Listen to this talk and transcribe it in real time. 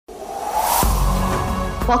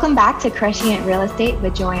Welcome back to Crushing It Real Estate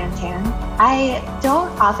with Joanne Tan. I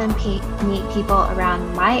don't often meet people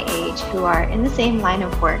around my age who are in the same line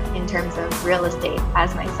of work in terms of real estate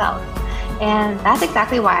as myself. And that's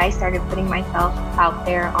exactly why I started putting myself out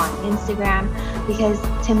there on Instagram, because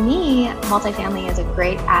to me, multifamily is a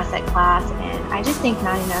great asset class. And I just think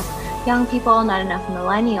not enough young people, not enough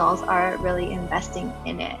millennials are really investing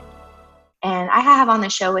in it. And I have on the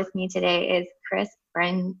show with me today is Chris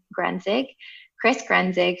Grenzig. Chris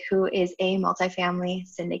Grenzig, who is a multifamily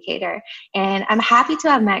syndicator. And I'm happy to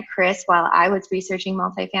have met Chris while I was researching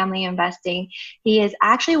multifamily investing. He is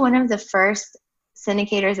actually one of the first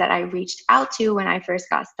syndicators that I reached out to when I first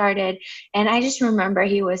got started. And I just remember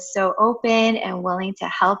he was so open and willing to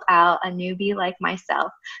help out a newbie like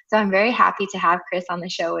myself. So I'm very happy to have Chris on the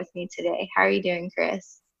show with me today. How are you doing,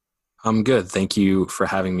 Chris? I'm good. Thank you for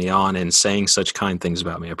having me on and saying such kind things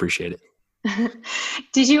about me. I appreciate it.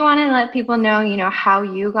 Did you want to let people know, how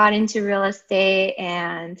you got into real estate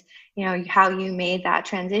and, how you made that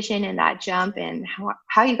transition and that jump and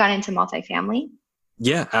how you got into multifamily?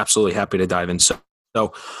 Yeah, absolutely. Happy to dive in. So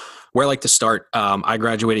where I like to start, I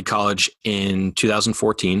graduated college in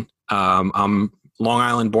 2014. I'm Long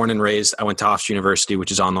Island born and raised. I went to Hofstra University, which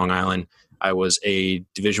is on Long Island. I was a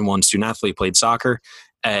Division I student athlete, played soccer,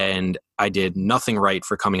 and I did nothing right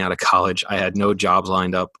for coming out of college. I had no jobs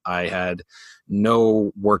lined up. I had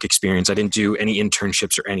no work experience. I didn't do any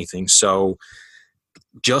internships or anything. So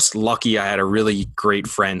just lucky I had a really great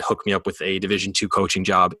friend hook me up with a Division II coaching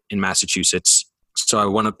job in Massachusetts. So I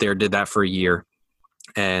went up there, did that for a year,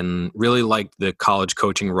 and really liked the college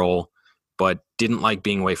coaching role, but didn't like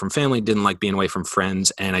being away from family, didn't like being away from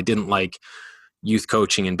friends, and I didn't like youth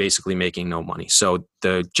coaching and basically making no money. So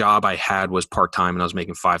the job I had was part-time and I was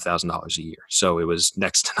making $5,000 a year. So it was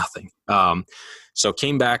next to nothing. So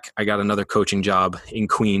came back, I got another coaching job in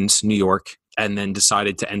Queens, New York, and then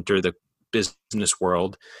decided to enter the business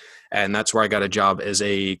world. And that's where I got a job as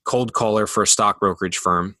a cold caller for a stock brokerage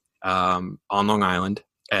firm on Long Island.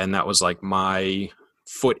 And that was like my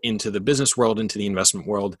foot into the business world, into the investment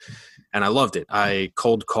world. And I loved it. I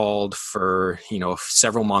cold called for,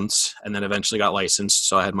 several months and then eventually got licensed.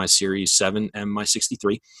 So I had my Series 7 and my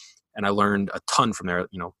 63. And I learned a ton from there,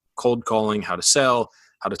 cold calling, how to sell,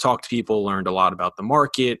 how to talk to people, learned a lot about the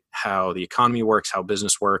market, how the economy works, how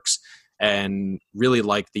business works, and really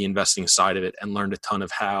liked the investing side of it and learned a ton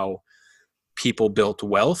of how people built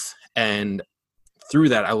wealth. And through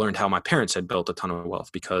that, I learned how my parents had built a ton of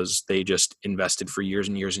wealth because they just invested for years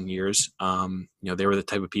and years and years. They were the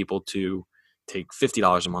type of people to take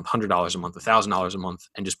 $50 a month, $100 a month, $1,000 a month,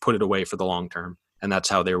 and just put it away for the long term. And that's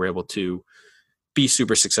how they were able to be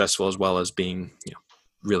super successful as well as being,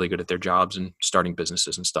 really good at their jobs and starting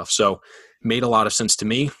businesses and stuff. So made a lot of sense to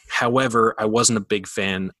me. However, I wasn't a big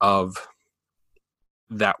fan of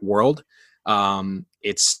that world.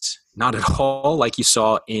 It's not at all like you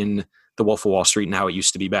saw in The Wolf of Wall Street and how it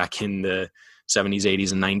used to be back in the 70s,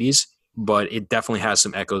 80s, and 90s, but it definitely has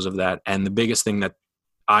some echoes of that. And the biggest thing that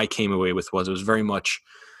I came away with was it was very much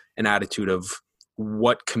an attitude of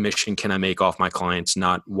what commission can I make off my clients,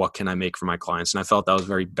 not what can I make for my clients. And I felt that was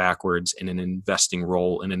very backwards in an investing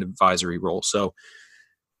role, in an advisory role. So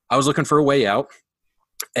I was looking for a way out.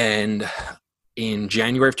 And in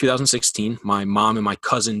January of 2016, my mom and my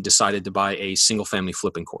cousin decided to buy a single family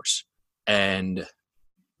flipping course. And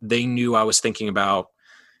they knew I was thinking about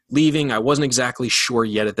leaving. I wasn't exactly sure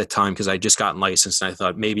yet at the time because I had just gotten licensed and I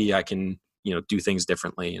thought maybe I can, do things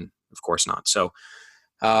differently. And of course not. So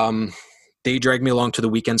they dragged me along to the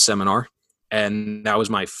weekend seminar, and that was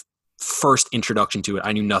my first introduction to it.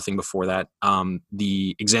 I knew nothing before that.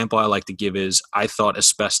 The example I like to give is I thought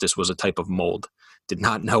asbestos was a type of mold, did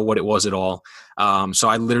not know what it was at all. So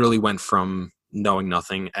I literally went from knowing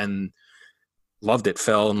nothing and loved it,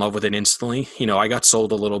 fell in love with it instantly. I got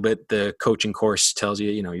sold a little bit. The coaching course tells you,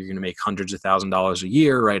 you're going to make hundreds of $1,000s a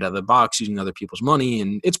year right out of the box using other people's money.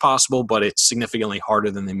 And it's possible, but it's significantly harder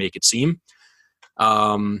than they make it seem.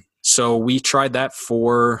 So we tried that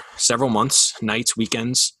for several months, nights,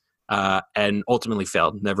 weekends, and ultimately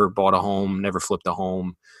failed. Never bought a home, never flipped a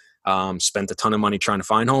home, spent a ton of money trying to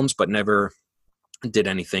find homes, but never did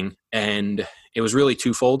anything. And it was really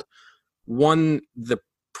twofold. One, the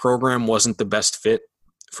program wasn't the best fit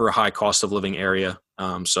for a high cost of living area.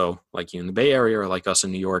 So like you in the Bay Area or like us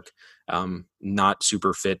in New York, not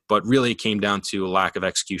super fit, but really it came down to a lack of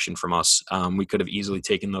execution from us. We could have easily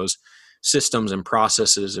taken those systems and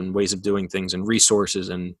processes and ways of doing things and resources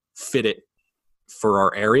and fit it for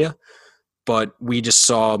our area. but we just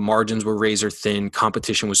saw margins were razor thin.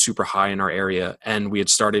 Competition was super high in our area. And we had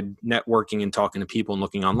started networking and talking to people and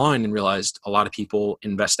looking online and realized a lot of people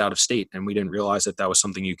invest out of state. And we didn't realize that that was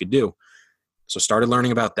something you could do. So started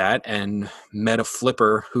learning about that and met a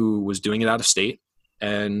flipper who was doing it out of state.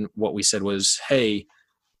 And what we said was, hey,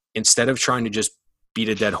 instead of trying to just beat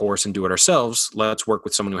a dead horse and do it ourselves, let's work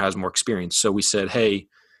with someone who has more experience. So we said, hey,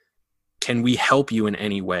 can we help you in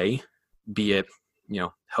any way? Be it,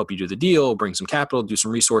 help you do the deal, bring some capital, do some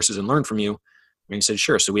resources, and learn from you. And he said,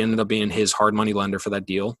 sure. So we ended up being his hard money lender for that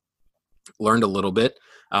deal. Learned a little bit.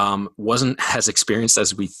 Wasn't as experienced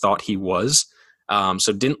as we thought he was.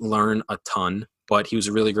 So didn't learn a ton, but he was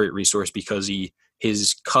a really great resource because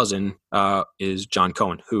his cousin is John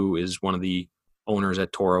Cohen, who is one of the owners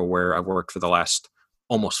at Toro, where I've worked for the last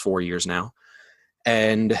almost 4 years now,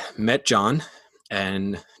 and met John,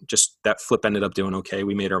 and just that flip ended up doing okay.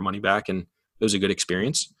 We made our money back, and it was a good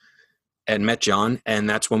experience. And met John, and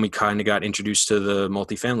that's when we kind of got introduced to the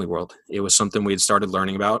multifamily world. It was something we had started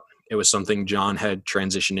learning about. It was something John had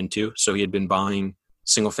transitioned into. So he had been buying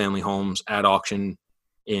single family homes at auction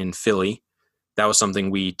in Philly. That was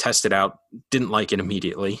something we tested out, didn't like it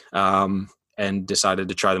immediately, and decided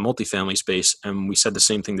to try the multifamily space. And we said the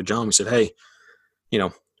same thing to John. We said, hey,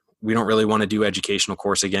 we don't really want to do educational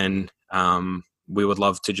course again. We would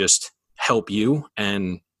love to just help you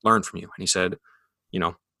and learn from you. And he said,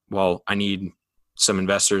 well, I need some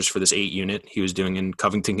investors for this 8 unit he was doing in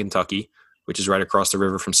Covington, Kentucky, which is right across the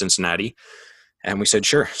river from Cincinnati. And we said,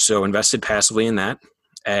 sure. So invested passively in that.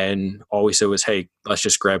 And all we said was, hey, let's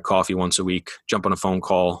just grab coffee once a week, jump on a phone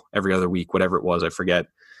call every other week, whatever it was, I forget.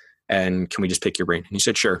 And can we just pick your brain? And he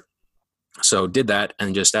said, sure. So did that.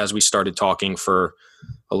 And just as we started talking for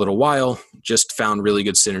a little while, just found really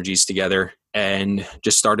good synergies together and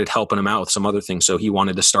just started helping him out with some other things. So he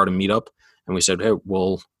wanted to start a meetup. And we said, hey,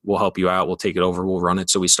 we'll help you out. We'll take it over. We'll run it.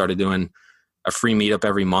 So we started doing a free meetup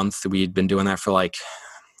every month. We'd been doing that for like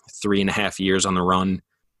 3.5 years on the run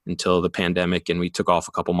until the pandemic, and we took off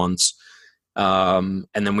a couple months. And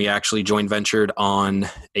then we actually joint ventured on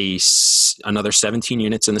another 17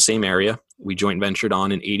 units in the same area. We joint ventured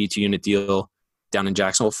on an 82 unit deal down in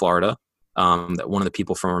Jacksonville, Florida, that one of the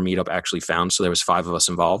people from our meetup actually found. So there was 5 of us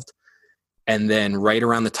involved. And then right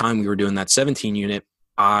around the time we were doing that 17 unit,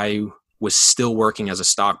 I was still working as a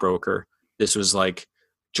stockbroker. This was like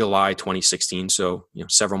July 2016. So,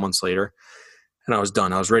 several months later, and I was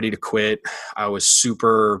done. I was ready to quit. I was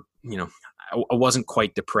super, I wasn't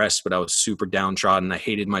quite depressed, but I was super downtrodden. I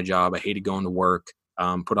hated my job. I hated going to work,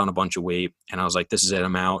 put on a bunch of weight. And I was like, this is it.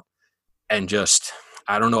 I'm out. And just,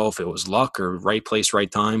 I don't know if it was luck or right place,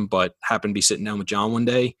 right time, but happened to be sitting down with John one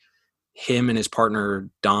day. Him and his partner,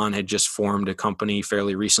 Don, had just formed a company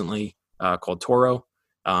fairly recently called Toro.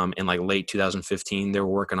 In like late 2015, they were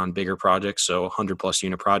working on bigger projects, so 100+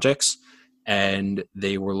 unit projects. And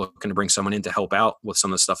they were looking to bring someone in to help out with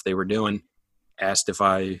some of the stuff they were doing. Asked if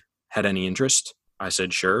I had any interest. I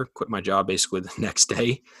said, sure. Quit my job basically the next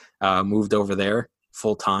day. Moved over there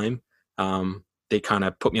full time. They kind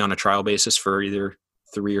of put me on a trial basis for either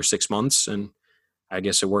 3 or 6 months. And I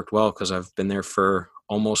guess it worked well because I've been there for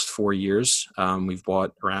almost 4 years. We've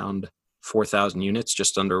bought around 4,000 units,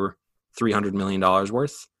 just under $300 million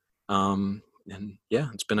worth. And yeah,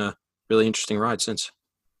 it's been a really interesting ride since.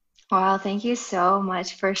 Wow, thank you so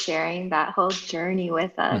much for sharing that whole journey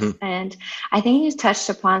with us. And I think you touched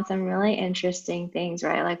upon some really interesting things,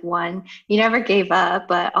 right? Like one, you never gave up,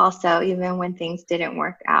 but also even when things didn't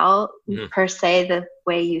work out per se the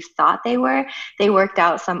way you thought they worked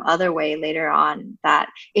out some other way later on that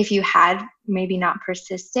if you had maybe not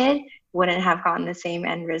persisted, wouldn't have gotten the same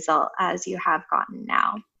end result as you have gotten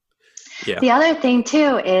now. Yeah. The other thing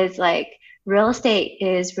too is like, real estate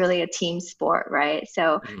is really a team sport, right?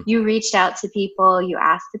 So you reached out to people, you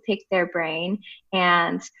asked to pick their brain.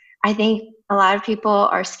 And I think a lot of people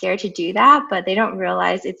are scared to do that, but they don't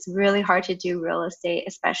realize it's really hard to do real estate,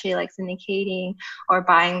 especially like syndicating or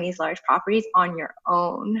buying these large properties on your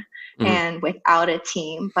own and without a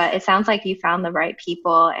team. But it sounds like you found the right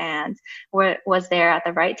people and was there at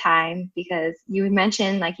the right time, because you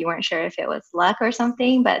mentioned like you weren't sure if it was luck or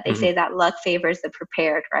something, but they say that luck favors the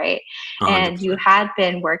prepared, right? 100%. And you had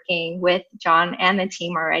been working with John and the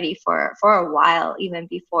team already for a while, even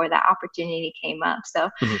before that opportunity came up. So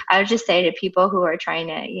I would just say to people who are trying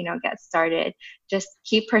to, get started, just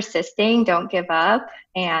keep persisting, don't give up,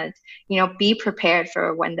 and, be prepared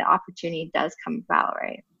for when the opportunity does come about,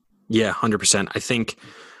 right? Yeah, 100%. I think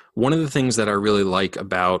one of the things that I really like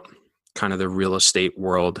about kind of the real estate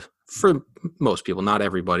world, for most people, not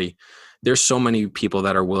everybody, there's so many people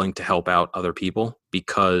that are willing to help out other people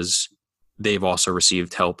because they've also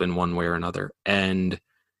received help in one way or another. And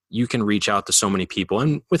you can reach out to so many people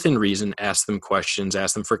and within reason, ask them questions,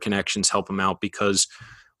 ask them for connections, help them out, because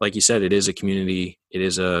like you said, it is a community. It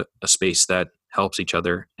is a space that helps each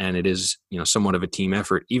other. And it is, somewhat of a team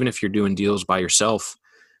effort. Even if you're doing deals by yourself,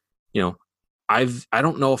 I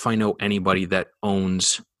don't know if I know anybody that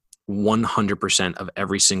owns 100% of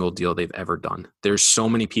every single deal they've ever done. There's so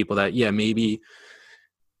many people that, maybe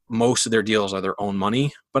most of their deals are their own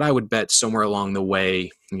money, but I would bet somewhere along the way,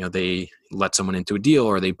 they let someone into a deal,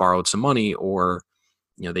 or they borrowed some money, or,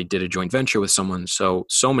 they did a joint venture with someone. So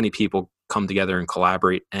many people come together and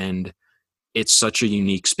collaborate, and it's such a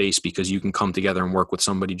unique space because you can come together and work with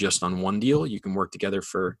somebody just on one deal. You can work together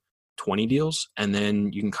for 20 deals, and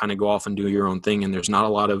then you can kind of go off and do your own thing. And there's not a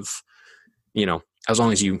lot of, as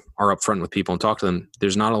long as you are upfront with people and talk to them,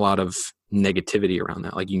 there's not a lot of negativity around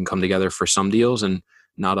that. Like, you can come together for some deals and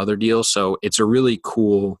not other deals. So it's a really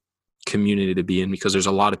cool community to be in, because there's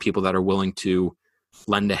a lot of people that are willing to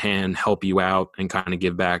lend a hand, help you out, and kind of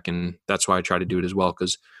give back. And that's why I try to do it as well,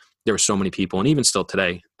 because there are so many people, and even still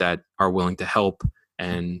today, that are willing to help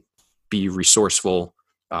and be resourceful,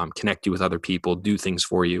 connect you with other people, do things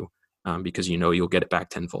for you, because you'll get it back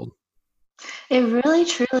tenfold. It really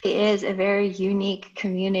truly is a very unique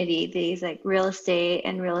community, these like real estate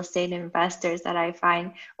and real estate investors that I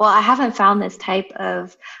find. Well, I haven't found this type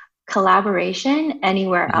of collaboration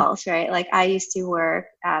anywhere else, right? Like, I used to work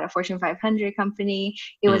at a Fortune 500 company.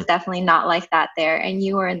 It was definitely not like that there. And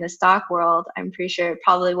you were in the stock world. I'm pretty sure it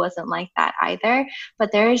probably wasn't like that either.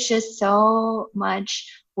 But there is just so much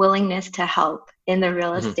willingness to help in the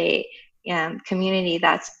real estate community.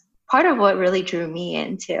 That's part of what really drew me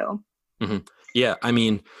in too. Yeah. I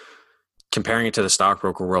mean, comparing it to the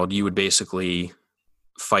stockbroker world, you would basically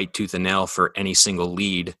fight tooth and nail for any single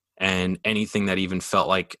lead, and anything that even felt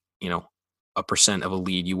like, 1% of a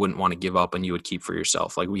lead, you wouldn't want to give up and you would keep for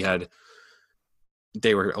yourself. Like,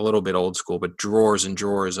 they were a little bit old school, but drawers and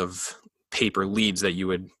drawers of paper leads that you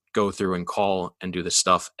would go through and call and do this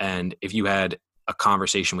stuff. And if you had a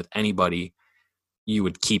conversation with anybody, you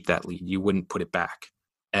would keep that lead. You wouldn't put it back.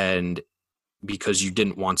 And because you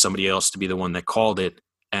didn't want somebody else to be the one that called it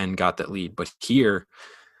and got that lead. But here,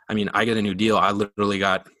 I mean, I get a new deal. I literally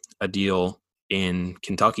got a deal in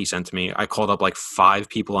Kentucky sent to me. I called up like 5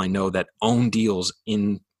 people I know that own deals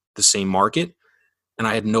in the same market, and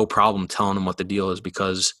I had no problem telling them what the deal is,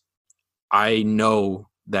 because I know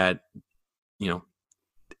that,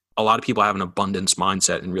 a lot of people have an abundance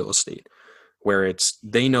mindset in real estate, where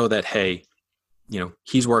they know that, hey,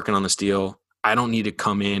 he's working on this deal. I don't need to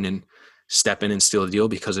come in and step in and steal a deal,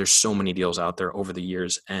 because there's so many deals out there over the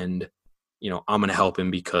years, and I'm going to help him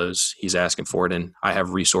because he's asking for it, and I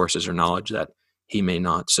have resources or knowledge that he may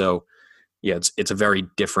not. So yeah, it's a very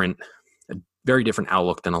different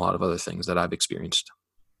outlook than a lot of other things that I've experienced.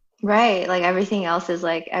 Right. Like, everything else is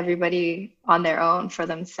like everybody on their own for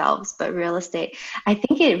themselves. But real estate, I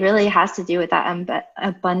think it really has to do with that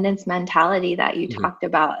abundance mentality that you talked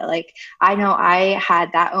about. Like, I know I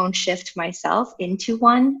had that own shift myself into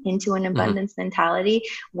an abundance mentality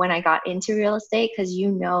when I got into real estate, because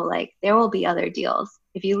like, there will be other deals.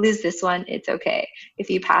 If you lose this one, it's okay. If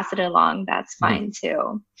you pass it along, that's fine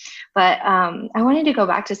too. But I wanted to go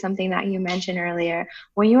back to something that you mentioned earlier.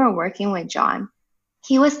 When you were working with John,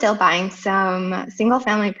 he was still buying some single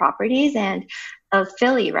family properties and of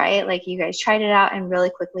Philly, right? Like, you guys tried it out and really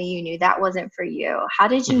quickly you knew that wasn't for you. How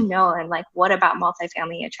did you know? And like, what about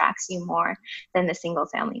multifamily attracts you more than the single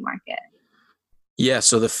family market? Yeah.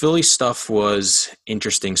 So the Philly stuff was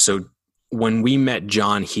interesting. So when we met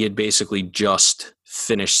John, he had basically just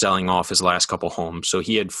finished selling off his last couple homes. So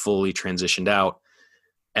he had fully transitioned out.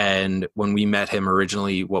 And when we met him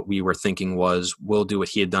originally, what we were thinking was, we'll do what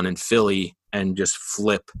he had done in Philly and just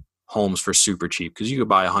flip homes for super cheap, because you could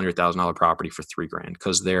buy $100,000 property for $3,000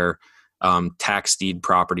 because they're tax deed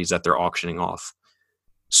properties that they're auctioning off.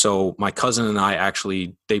 So my cousin and I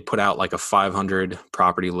they put out like a 500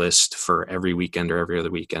 property list for every weekend or every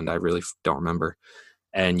other weekend. I really don't remember.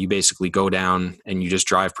 And you basically go down and you just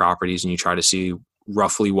drive properties and you try to see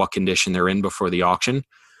roughly what condition they're in before the auction.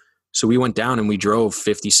 So we went down and we drove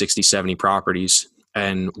 50, 60, 70 properties,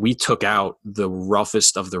 and we took out the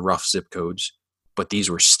roughest of the rough zip codes, but these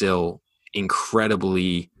were still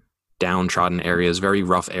incredibly downtrodden areas, very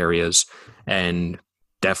rough areas, and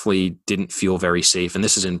definitely didn't feel very safe. And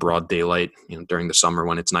this is in broad daylight, during the summer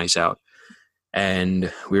when it's nice out. And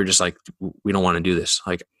we were just like, we don't want to do this.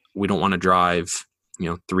 Like, we don't want to drive,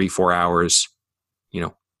 3-4 hours,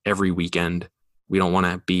 every weekend. We don't want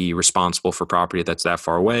to be responsible for property that's that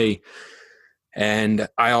far away. And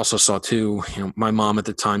I also saw too, my mom at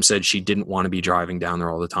the time said she didn't want to be driving down there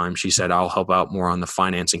all the time. She said, I'll help out more on the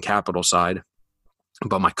finance and capital side.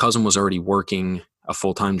 But my cousin was already working a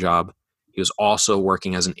full-time job. He was also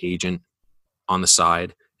working as an agent on the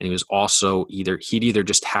side. And he was also he'd either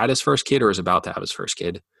just had his first kid or was about to have his first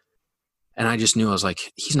kid. And I just knew, I was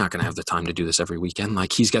like, he's not going to have the time to do this every weekend.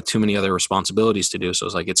 Like, he's got too many other responsibilities to do. So I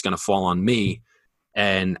was like, it's going to fall on me.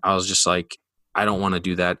 And I was just like, I don't want to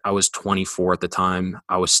do that. I was 24 at the time.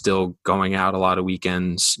 I was still going out a lot of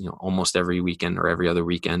weekends, almost every weekend or every other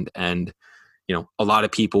weekend. And, a lot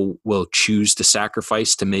of people will choose to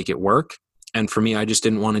sacrifice to make it work. And for me, I just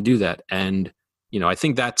didn't want to do that. And, I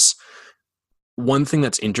think that's one thing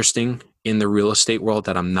that's interesting in the real estate world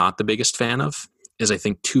that I'm not the biggest fan of is I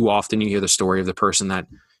think too often you hear the story of the person that,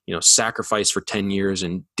 sacrificed for 10 years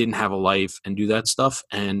and didn't have a life and do that stuff.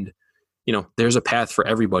 And, there's a path for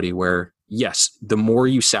everybody where, yes, the more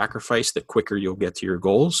you sacrifice, the quicker you'll get to your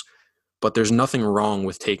goals. But there's nothing wrong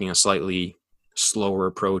with taking a slightly slower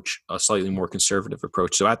approach, a slightly more conservative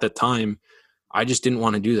approach. So at that time, I just didn't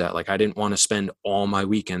want to do that. Like, I didn't want to spend all my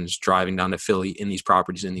weekends driving down to Philly in these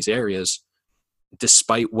properties in these areas,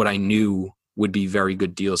 despite what I knew would be very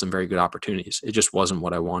good deals and very good opportunities. It just wasn't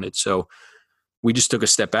what I wanted. So we just took a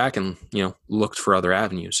step back and, looked for other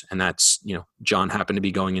avenues. And that's, John happened to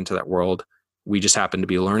be going into that world. We just happened to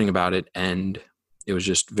be learning about it. And it was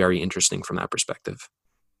just very interesting from that perspective.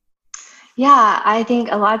 Yeah, I think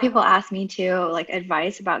a lot of people ask me too, like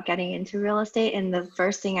advice about getting into real estate. And the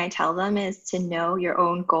first thing I tell them is to know your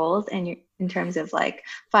own goals and in terms of like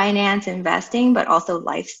finance, investing, but also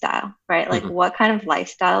lifestyle, right? Like what kind of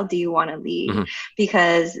lifestyle do you want to lead?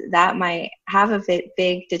 Because that might have a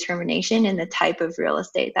big determination in the type of real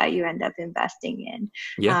estate that you end up investing in.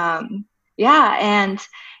 Yeah. And,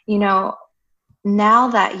 now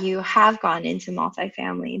that you have gone into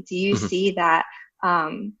multifamily, do you see that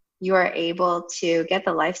you are able to get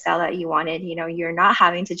the lifestyle that you wanted? You're not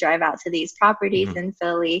having to drive out to these properties in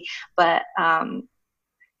Philly, but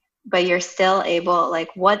you're still able, like,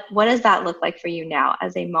 what does that look like for you now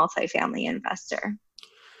as a multifamily investor?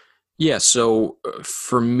 Yeah. So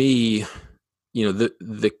for me,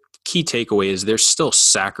 the key takeaway is there's still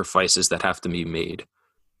sacrifices that have to be made,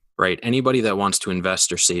 right? Anybody that wants to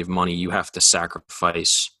invest or save money, you have to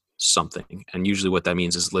sacrifice something. And usually what that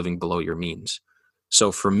means is living below your means.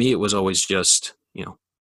 So for me, it was always just,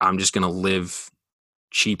 I'm just going to live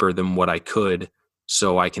cheaper than what I could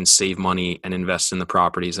so I can save money and invest in the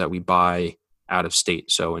properties that we buy out of state.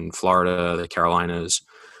 So in Florida, the Carolinas,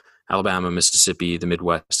 Alabama, Mississippi, the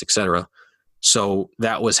Midwest, etc. So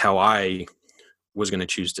that was how I was going to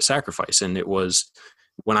choose to sacrifice. And it was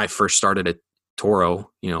when I first started at Toro,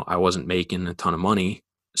 I wasn't making a ton of money.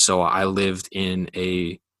 So I lived in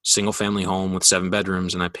a single family home with 7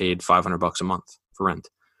 bedrooms and I paid $500 a month for rent.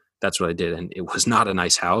 That's what I did. And it was not a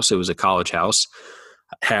nice house. It was a college house.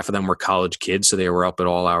 Half of them were college kids, so they were up at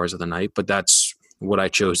all hours of the night. But that's what I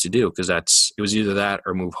chose to do because it was either that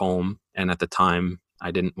or move home. And at the time,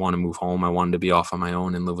 I didn't want to move home. I wanted to be off on my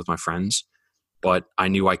own and live with my friends. But I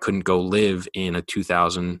knew I couldn't go live in a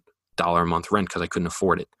 $2,000 a month rent because I couldn't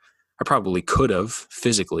afford it. I probably could have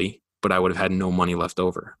physically, but I would have had no money left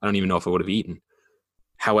over. I don't even know if I would have eaten.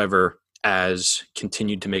 However, as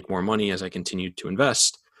continued to make more money, as I continued to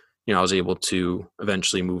invest, I was able to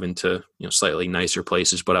eventually move into, slightly nicer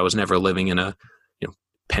places, but I was never living in a,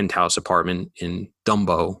 penthouse apartment in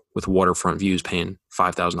Dumbo with waterfront views paying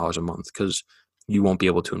 $5,000 a month because you won't be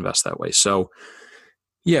able to invest that way. So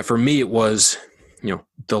yeah, for me, it was,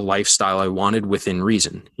 the lifestyle I wanted within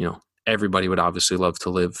reason. Everybody would obviously love to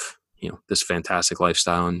live, this fantastic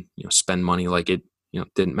lifestyle and, spend money like it,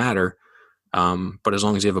 didn't matter. But as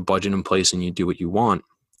long as you have a budget in place and you do what you want,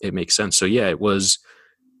 it makes sense. So yeah, it was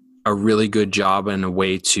a really good job and a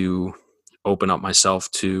way to open up myself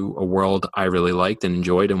to a world I really liked and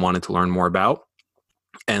enjoyed and wanted to learn more about.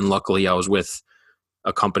 And luckily I was with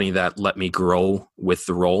a company that let me grow with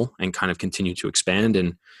the role and kind of continue to expand.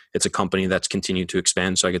 And it's a company that's continued to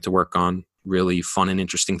expand. So I get to work on really fun and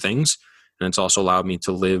interesting things. And it's also allowed me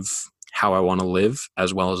to live how I want to live,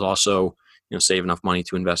 as well as also, save enough money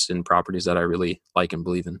to invest in properties that I really like and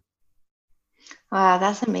believe in. Wow,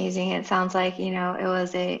 that's amazing. It sounds like, it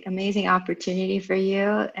was an amazing opportunity for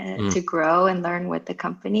you to grow and learn with the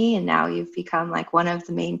company. And now you've become like one of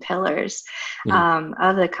the main pillars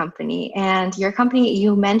of the company. And your company,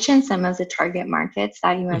 you mentioned some of the target markets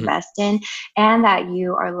that you invest in and that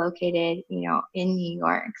you are located, in New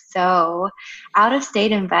York. So out of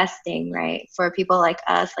state investing, right? For people like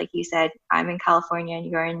us, like you said, I'm in California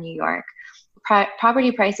and you're in New York.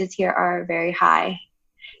 Property prices here are very high.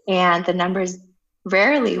 And the numbers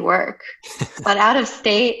rarely work. But out of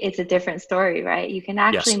state, it's a different story, right? You can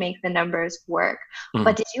actually Yes. make the numbers work. Mhm.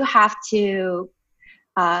 But did you have to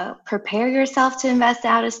prepare yourself to invest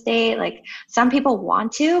out of state? Like some people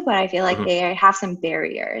want to, but I feel like Mhm. they have some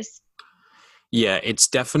barriers. Yeah, it's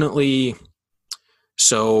definitely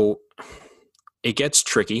so it gets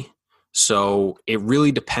tricky. So it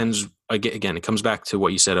really depends. Again, it comes back to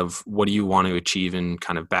what you said of what do you want to achieve and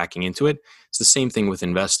kind of backing into it. It's the same thing with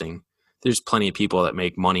investing. There's plenty of people that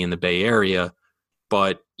make money in the Bay Area,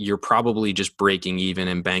 but you're probably just breaking even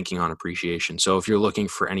and banking on appreciation. So if you're looking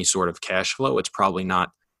for any sort of cash flow, it's probably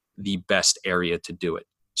not the best area to do it.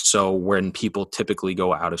 So when people typically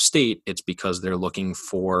go out of state, it's because they're looking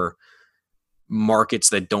for markets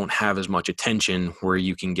that don't have as much attention where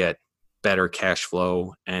you can get better cash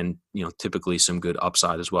flow and typically some good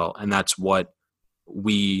upside as well. And that's what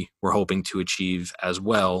we were hoping to achieve as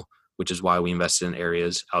well, which is why we invested in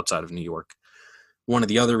areas outside of New York. One of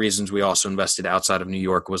the other reasons we also invested outside of New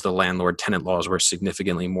York was the landlord tenant laws were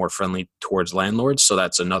significantly more friendly towards landlords. So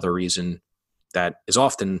that's another reason that is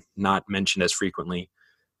often not mentioned as frequently.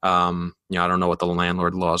 I don't know what the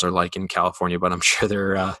landlord laws are like in California, but I'm sure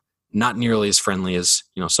they're not nearly as friendly as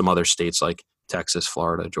some other states like Texas,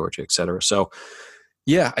 Florida, Georgia, et cetera. So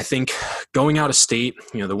yeah, I think going out of state,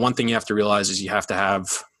 the one thing you have to realize is you have to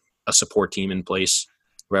have a support team in place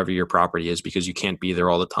wherever your property is, because you can't be there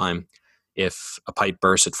all the time. If a pipe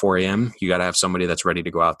bursts at 4 a.m., you got to have somebody that's ready to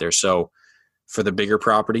go out there. So for the bigger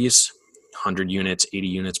properties, 100 units, 80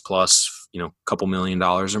 units plus, a couple $1 million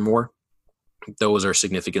or more, those are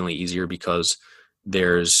significantly easier because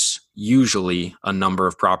there's usually a number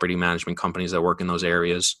of property management companies that work in those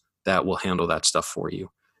areas that will handle that stuff for you.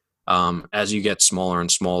 As you get smaller and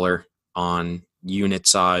smaller on unit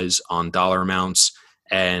size, on dollar amounts,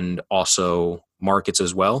 and also markets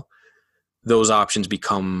as well, those options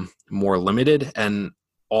become more limited. And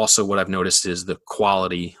also what I've noticed is the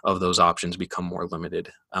quality of those options become more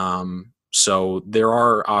limited. So there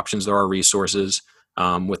are options, there are resources.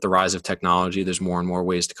 With the rise of technology, there's more and more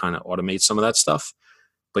ways to kind of automate some of that stuff.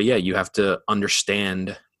 But yeah, you have to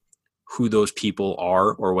understand who those people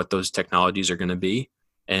are or what those technologies are going to be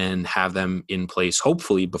and have them in place,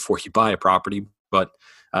 hopefully before you buy a property. But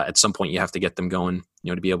at some point you have to get them going,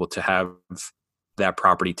 to be able to have that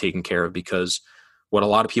property taken care of. Because what a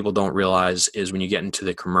lot of people don't realize is when you get into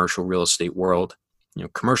the commercial real estate world,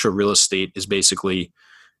 commercial real estate is basically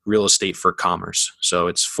real estate for commerce. So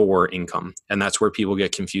it's for income. And that's where people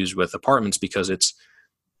get confused with apartments, because it's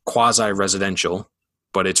quasi residential,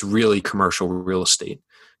 but it's really commercial real estate,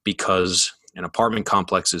 because an apartment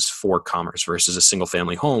complex is for commerce versus a single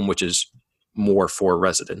family home, which is more for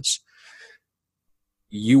residents.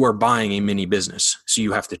 You are buying a mini business, so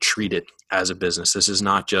you have to treat it as a business. This is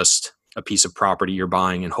not just a piece of property you're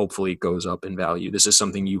buying and hopefully it goes up in value. This is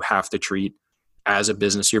something you have to treat as a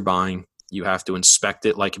business you're buying. You have to inspect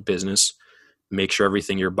it like a business, make sure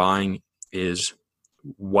everything you're buying is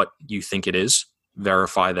what you think it is,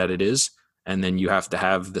 verify that it is, and then you have to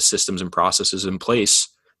have the systems and processes in place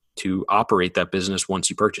to operate that business once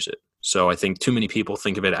you purchase it. So I think too many people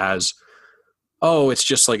think of it as, oh, it's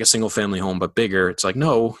just like a single family home, but bigger. It's like,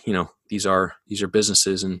 no, these are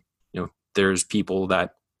businesses, and, there's people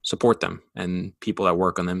that support them and people that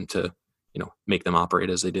work on them to, make them operate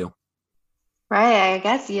as they do. Right, I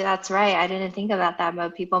guess that's right. I didn't think about that,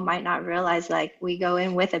 but people might not realize like we go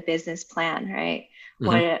in with a business plan, right? Hmm.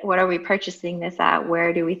 What are we purchasing this at?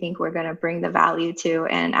 Where do we think we're going to bring the value to?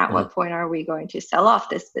 And at Hmm. what point are we going to sell off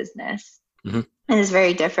this business? Hmm. And it's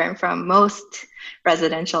very different from most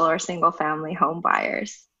residential or single family home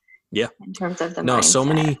buyers Yeah. in terms of the No, so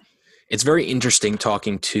mindset. many, it's very interesting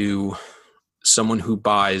talking to someone who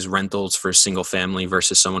buys rentals for single family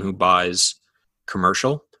versus someone who buys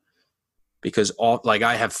commercial, because like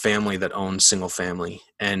I have family that owns single family,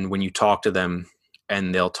 and when you talk to them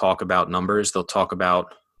and they'll talk about numbers, they'll talk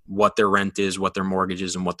about what their rent is, what their mortgage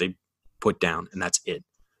is, and what they put down, and that's it.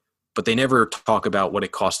 But they never talk about what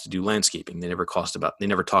it costs to do landscaping. They never talk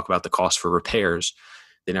about the cost for repairs.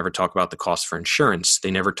 They never talk about the cost for insurance.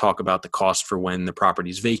 They never talk about the cost for when the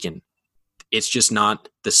property is vacant. It's just not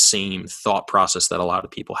the same thought process that a lot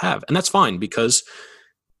of people have. And that's fine, because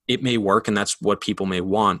it may work and that's what people may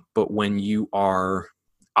want. But when you are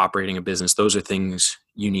operating a business, those are things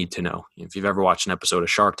you need to know. If you've ever watched an episode of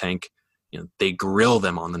Shark Tank, they grill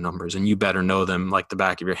them on the numbers, and you better know them like the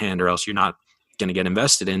back of your hand, or else you're not going to get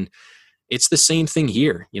invested in. It's the same thing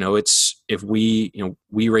here. It's, if we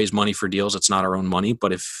raise money for deals, it's not our own money,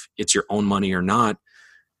 but if it's your own money or not,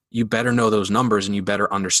 you better know those numbers and you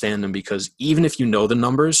better understand them, because even if you know the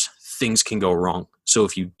numbers, things can go wrong. So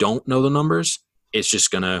if you don't know the numbers, it's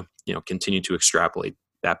just going to continue to extrapolate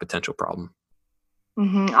that potential problem.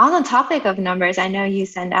 On the topic of numbers, I know you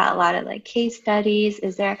send out a lot of like case studies.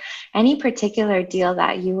 Is there any particular deal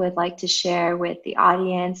that you would like to share with the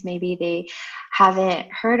audience? Maybe they haven't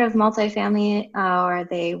heard of multifamily or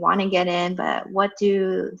they want to get in, but what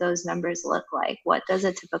do those numbers look like? What does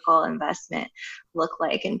a typical investment look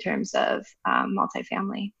like in terms of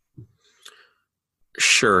multifamily?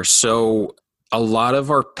 Sure. So a lot of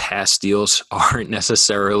our past deals aren't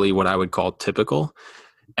necessarily what I would call typical.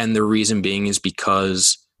 And the reason being is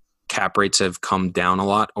because cap rates have come down a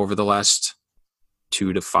lot over the last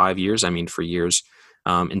 2 to 5 years. I mean, for years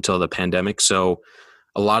until the pandemic. So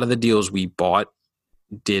a lot of the deals we bought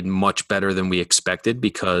did much better than we expected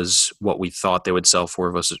because what we thought they would sell for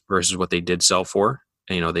versus what they did sell for.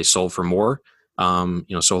 They sold for more. So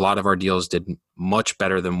a lot of our deals did much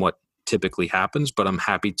better than what typically happens. But I'm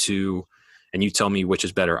happy to, and you tell me which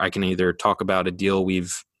is better. I can either talk about a deal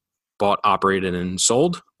we've bought, operated, and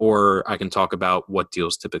sold, or I can talk about what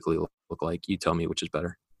deals typically look like. You tell me which is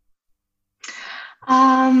better.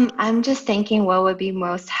 I'm just thinking what would be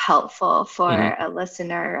most helpful for a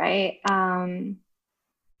listener, right?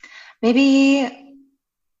 Maybe,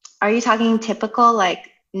 are you talking typical like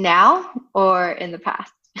now or in the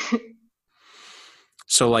past?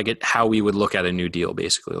 So like how we would look at a new deal,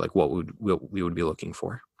 basically, like what we would be looking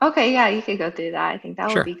for. Okay, yeah, you could go through that. I think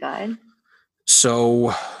that would be good.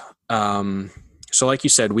 So like you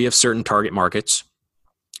said, we have certain target markets.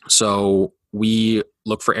 So we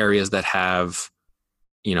look for areas that have,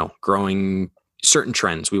 growing certain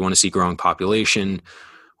trends. We want to see growing population.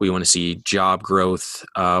 We want to see job growth.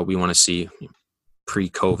 We want to see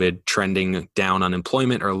pre-COVID trending down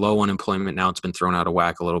unemployment or low unemployment. Now it's been thrown out of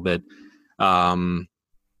whack a little bit.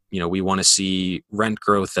 We want to see rent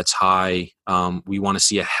growth that's high. We want to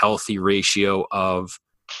see a healthy ratio of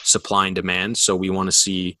supply and demand. So we want to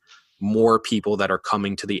see more people that are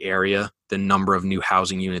coming to the area, the number of new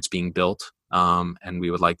housing units being built. And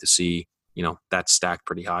we would like to see, that stacked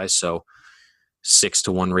pretty high. So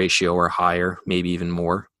 6-to-1 ratio or higher, maybe even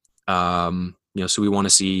more. So we want to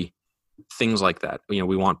see things like that. We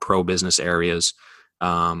want pro-business areas.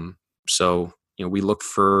 We look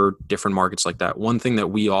for different markets like that. One thing that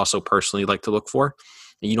we also personally like to look for,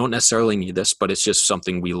 and you don't necessarily need this, but it's just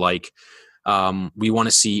something we like. We want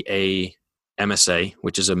to see a MSA,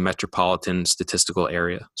 which is a metropolitan statistical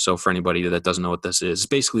area. So for anybody that doesn't know what this is, it's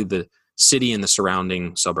basically the city and the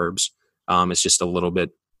surrounding suburbs. It's just a little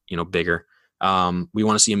bit, bigger. We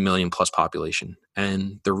want to see 1 million plus population.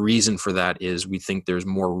 And the reason for that is we think there's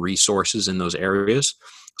more resources in those areas.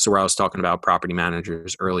 So where I was talking about property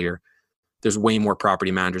managers earlier, there's way more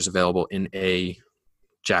property managers available in a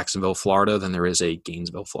Jacksonville, Florida than there is a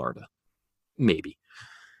Gainesville, Florida. Maybe.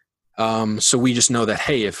 So we just know that,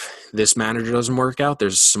 hey, if this manager doesn't work out,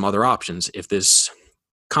 there's some other options. If this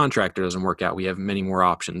contractor doesn't work out, we have many more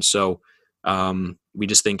options. So we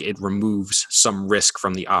just think it removes some risk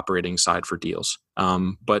from the operating side for deals.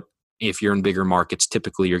 But if you're in bigger markets,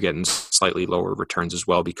 typically you're getting slightly lower returns as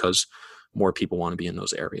well because more people want to be in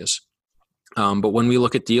those areas. But when we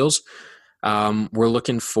look at deals, we're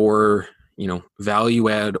looking for, value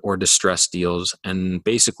add or distressed deals. And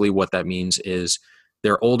basically what that means is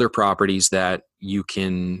they're older properties that you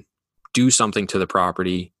can do something to the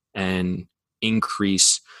property and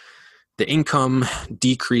increase the income,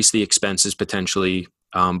 decrease the expenses potentially.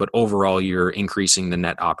 But overall, you're increasing the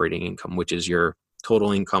net operating income, which is your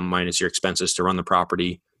total income minus your expenses to run the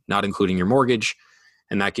property, not including your mortgage.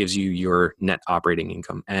 And that gives you your net operating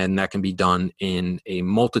income. And that can be done in a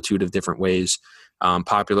multitude of different ways.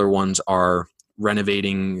 Popular ones are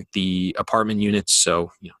renovating the apartment units.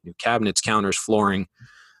 So, new cabinets, counters, flooring,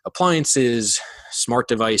 appliances, smart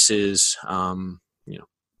devices,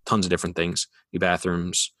 tons of different things, new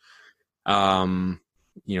bathrooms.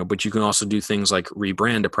 But you can also do things like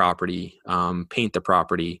rebrand a property, paint the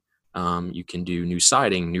property. You can do new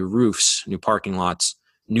siding, new roofs, new parking lots,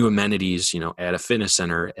 new amenities, add a fitness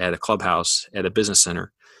center, add a clubhouse, add a business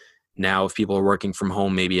center. Now, if people are working from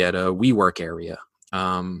home, maybe at a WeWork area,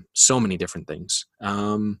 so many different things.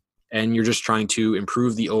 And you're just trying to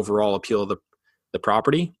improve the overall appeal of the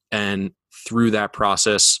property. And through that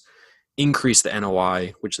process, increase the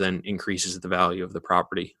NOI, which then increases the value of the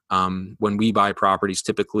property. When we buy properties,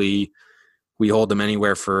 typically we hold them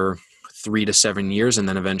anywhere for 3 to 7 years, and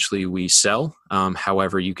then eventually we sell.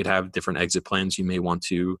 However, you could have different exit plans. You may want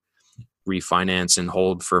to refinance and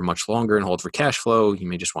hold for much longer and hold for cash flow. You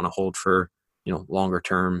may just want to hold for, longer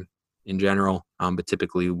term in general. But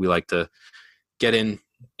typically we like to get in,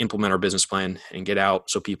 implement our business plan and get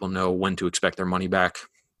out so people know when to expect their money back,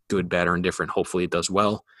 good, bad, or indifferent. Hopefully it does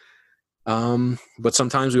well. But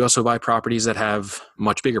sometimes we also buy properties that have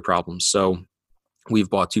much bigger problems. So we've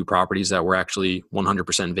bought 2 properties that were actually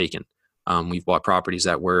 100% vacant. We've bought properties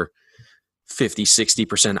that were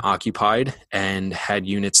 50-60% occupied and had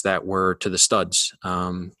units that were to the studs.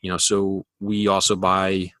 So we also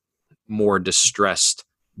buy more distressed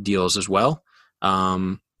deals as well.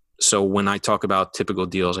 So when I talk about typical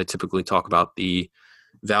deals, I typically talk about the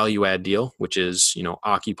value add deal, which is,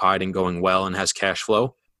 occupied and going well and has cash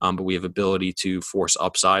flow. But we have ability to force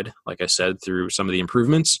upside, like I said, through some of the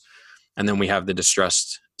improvements. And then we have the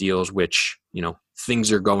distressed deals, which,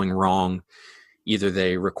 things are going wrong. Either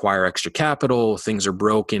they require extra capital, things are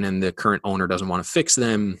broken and the current owner doesn't want to fix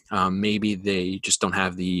them. Maybe they just don't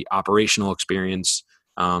have the operational experience.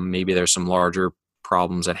 Maybe there's some larger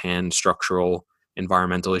problems at hand, structural,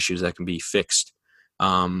 environmental issues that can be fixed.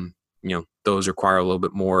 Those require a little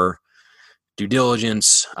bit more due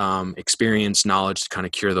diligence, experience, knowledge to kind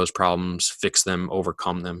of cure those problems, fix them,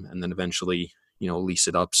 overcome them, and then eventually, lease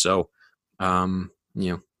it up. So,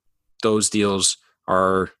 those deals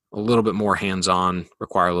are a little bit more hands-on,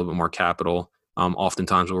 require a little bit more capital.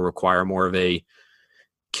 Oftentimes will require more of a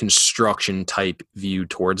construction type view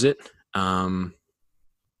towards it.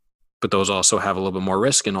 But those also have a little bit more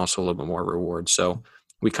risk and also a little bit more reward. So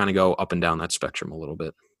we kind of go up and down that spectrum a little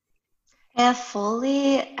bit. A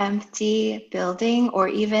fully empty building or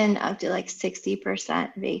even up to like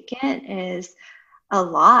 60% vacant is a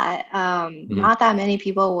lot. Not that many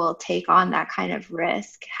people will take on that kind of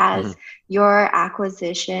risk. Has your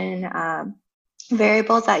acquisition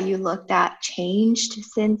variables that you looked at changed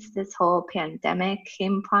since this whole pandemic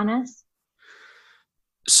came upon us?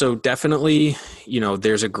 So definitely,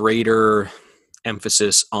 there's a greater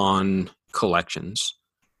emphasis on collections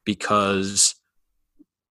because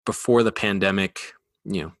before the pandemic,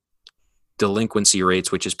 delinquency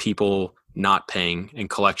rates, which is people not paying, and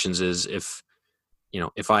collections is if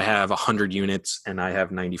I have 100 units and I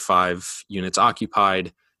have 95 units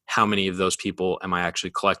occupied, how many of those people am I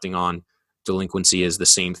actually collecting on? Delinquency is the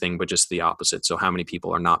same thing, but just the opposite. So how many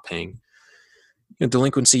people are not paying?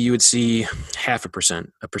 Delinquency, you would see 0.5%,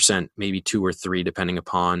 1%, maybe 2 or 3, depending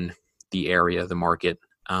upon the area, the market.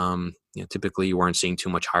 Typically you weren't seeing too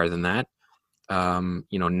much higher than that.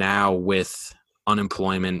 Now with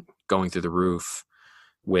unemployment going through the roof,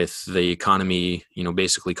 with the economy,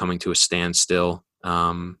 basically coming to a standstill,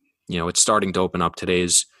 it's starting to open up.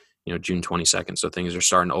 Today's, June 22nd. So things are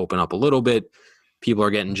starting to open up a little bit. People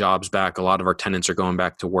are getting jobs back. A lot of our tenants are going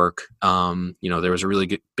back to work. There was a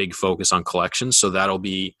really big focus on collections. So that'll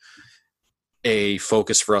be a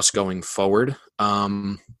focus for us going forward.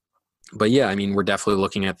 But yeah, we're definitely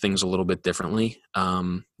looking at things a little bit differently.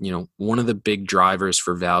 One of the big drivers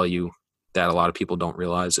for value that a lot of people don't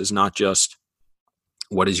realize is not just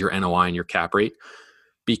what is your NOI and your cap rate,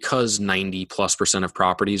 because 90+% of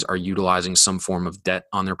properties are utilizing some form of debt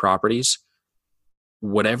on their properties.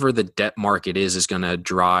 Whatever the debt market is going to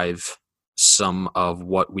drive some of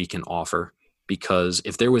what we can offer. Because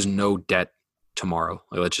if there was no debt tomorrow,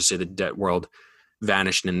 let's just say the debt world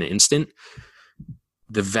vanished in an instant,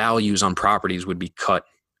 the values on properties would be cut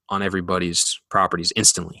on everybody's properties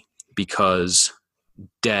instantly, because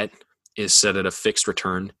debt is set at a fixed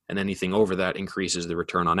return and anything over that increases the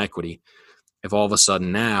return on equity. If all of a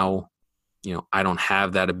sudden now, I don't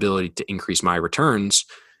have that ability to increase my returns,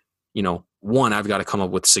 one, I've got to come up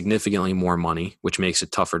with significantly more money, which makes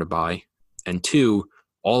it tougher to buy. And 2,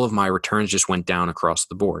 all of my returns just went down across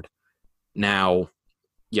the board. Now,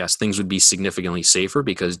 yes, things would be significantly safer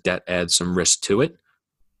because debt adds some risk to it,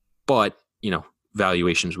 but,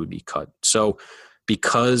 valuations would be cut. So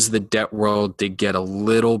because the debt world did get a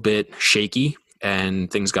little bit shaky and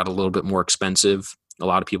things got a little bit more expensive, a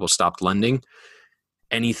lot of people stopped lending.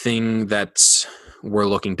 Anything that we're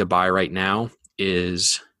looking to buy right now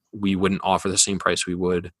is we wouldn't offer the same price we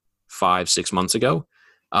would 5-6 months ago.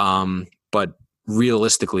 But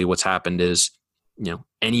realistically, what's happened is,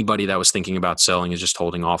 anybody that was thinking about selling is just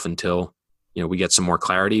holding off until, we get some more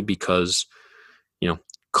clarity, because,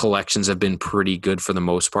 collections have been pretty good for the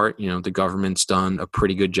most part. The government's done a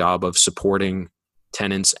pretty good job of supporting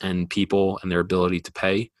tenants and people and their ability to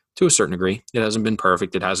pay to a certain degree. It hasn't been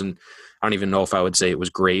perfect. I don't even know if I would say it was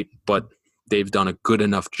great, but they've done a good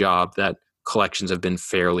enough job that collections have been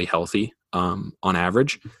fairly healthy on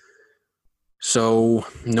average. So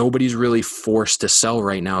nobody's really forced to sell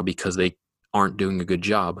right now because they aren't doing a good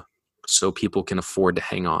job. So people can afford to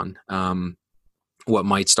hang on. What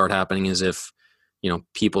might start happening is if,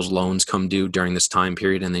 people's loans come due during this time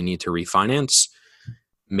period and they need to refinance,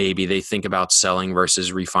 maybe they think about selling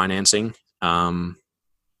versus refinancing.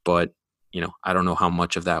 But I don't know how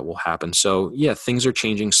much of that will happen. So yeah, things are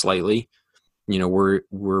changing slightly.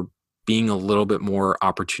 We're being a little bit more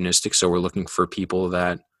opportunistic. So we're looking for people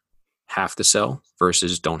that have to sell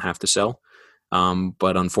versus don't have to sell.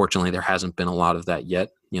 But unfortunately, there hasn't been a lot of that yet.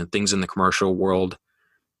 Things in the commercial world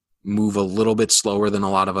move a little bit slower than a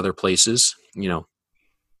lot of other places.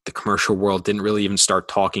 The commercial world didn't really even start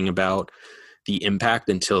talking about the impact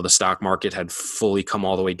until the stock market had fully come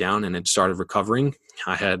all the way down and it started recovering.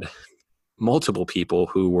 I had multiple people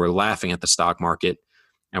who were laughing at the stock market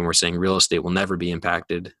and were saying real estate will never be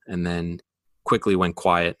impacted, and then quickly went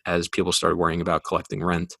quiet as people started worrying about collecting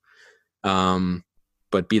rent.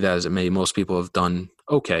 But be that as it may, most people have done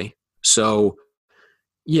okay. So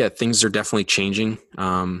yeah, things are definitely changing.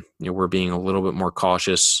 We're being a little bit more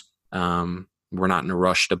cautious. We're not in a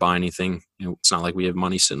rush to buy anything. It's not like we have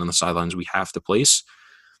money sitting on the sidelines we have to place.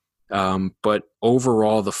 But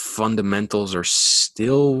overall, the fundamentals are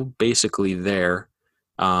still basically there.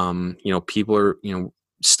 People are,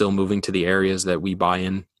 still moving to the areas that we buy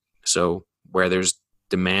in. So where there's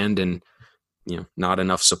demand and, not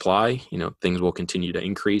enough supply, things will continue to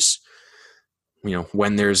increase.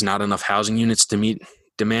 When there's not enough housing units to meet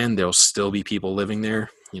demand, there'll still be people living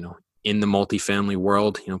there. In the multifamily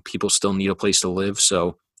world, people still need a place to live.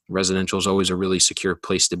 So residential is always a really secure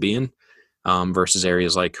place to be in, versus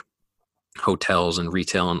areas like hotels and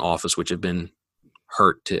retail and office, which have been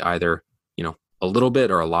hurt to either, a little bit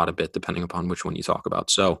or a lot of bit, depending upon which one you talk about.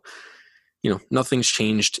 So, nothing's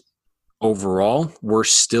changed overall. We're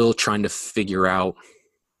still trying to figure out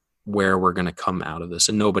where we're going to come out of this,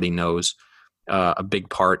 and nobody knows. A big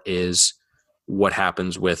part is what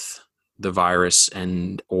happens with the virus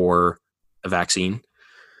and or a vaccine,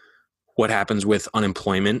 what happens with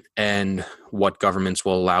unemployment, and what governments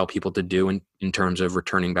will allow people to do in terms of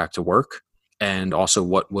returning back to work, and also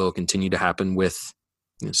what will continue to happen with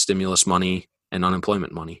stimulus money and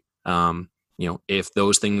unemployment money. If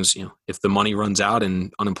those things, if the money runs out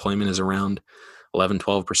and unemployment is around 11,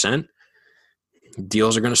 12%,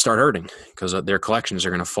 deals are going to start hurting because their collections are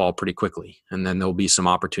going to fall pretty quickly. And then there'll be some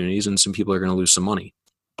opportunities and some people are going to lose some money.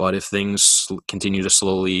 But if things continue to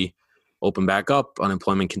slowly open back up,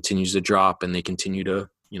 unemployment continues to drop, and they continue to,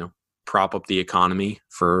 prop up the economy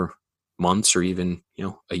for months or even,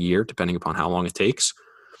 a year, depending upon how long it takes,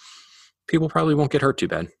 people probably won't get hurt too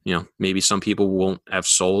bad. Maybe some people won't have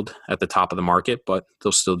sold at the top of the market, but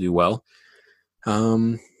they'll still do well.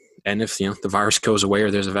 And if, the virus goes away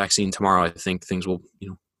or there's a vaccine tomorrow, I think things will,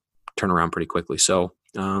 turn around pretty quickly. So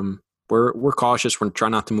we're cautious. We're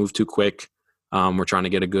trying not to move too quick. We're trying to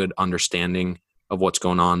get a good understanding of what's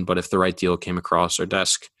going on. But if the right deal came across our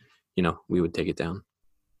desk, we would take it down.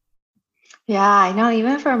 Yeah, I know.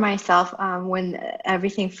 Even for myself, when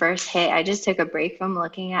everything first hit, I just took a break from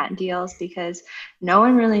looking at deals because no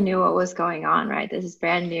one really knew what was going on, right? This is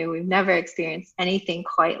brand new. We've never experienced anything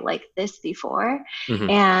quite like this before. Mm-hmm.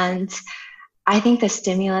 And I think the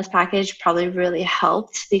stimulus package probably really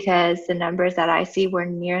helped because the numbers that I see were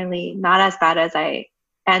nearly not as bad as I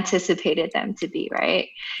anticipated them to be, right?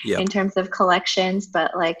 Yep. In terms of collections,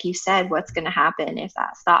 but like you said, what's going to happen if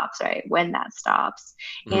that stops, right? When that stops.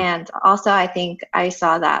 Mm-hmm. And also I think I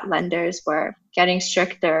saw that lenders were getting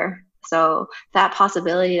stricter. So that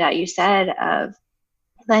possibility that you said of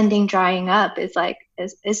lending drying up is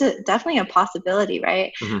definitely a possibility,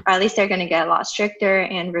 right? Mm-hmm. Or at least they're going to get a lot stricter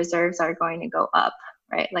and reserves are going to go up,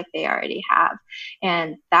 right? Like they already have.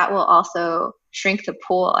 And that will also shrink the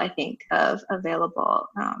pool, I think, of available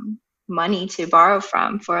money to borrow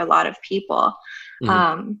from for a lot of people,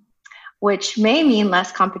 mm-hmm. Which may mean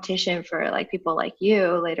less competition for like people like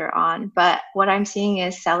you later on. But what I'm seeing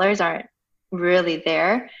is sellers aren't really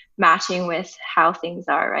there matching with how things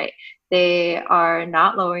are, right? They are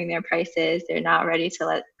not lowering their prices. They're not ready to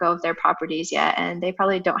let go of their properties yet. And they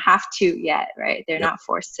probably don't have to yet, right? They're not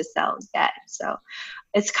forced to sell yet. So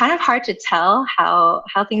it's kind of hard to tell how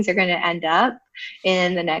things are going to end up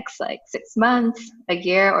in the next 6 months, a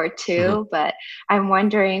year or two. Mm-hmm. But I'm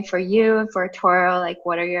wondering for you and for Toro,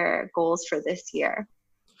 what are your goals for this year?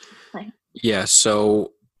 Yeah,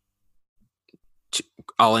 so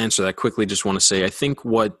I'll answer that quickly. Just want to say, I think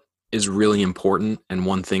what is really important, and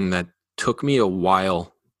one thing that took me a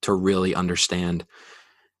while to really understand,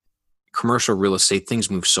 commercial real estate,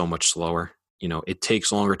 things move so much slower. It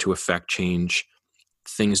takes longer to affect change.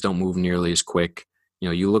 Things don't move nearly as quick.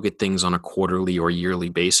 You look at things on a quarterly or yearly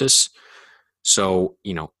basis. So,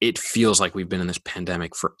 it feels like we've been in this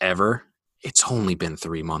pandemic forever. It's only been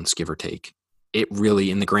 3 months, give or take. It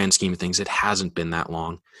really, in the grand scheme of things, it hasn't been that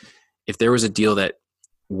long. If there was a deal that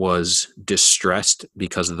was distressed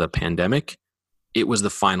because of the pandemic, it was the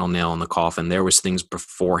final nail in the coffin. There was things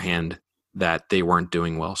beforehand that they weren't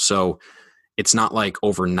doing well. So it's not like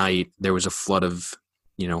overnight there was a flood of,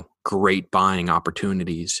 great buying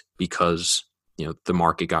opportunities because, the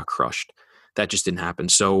market got crushed. That just didn't happen.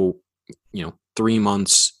 So, 3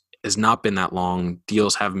 months has not been that long.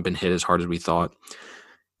 Deals haven't been hit as hard as we thought.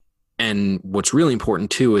 And what's really important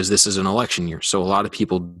too is this is an election year. So a lot of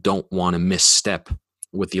people don't want to misstep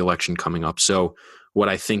with the election coming up. So what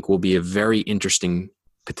I think will be a very interesting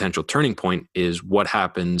potential turning point is what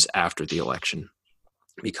happens after the election,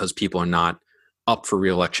 because people are not up for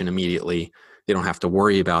re-election immediately. They don't have to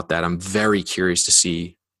worry about that. I'm very curious to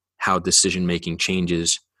see how decision-making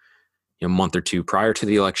changes a month or two prior to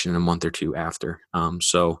the election and a month or two after.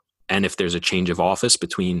 And if there's a change of office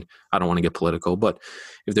between, I don't want to get political, but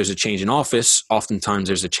if there's a change in office, oftentimes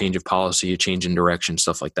there's a change of policy, a change in direction,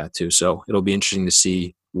 stuff like that too. So it'll be interesting to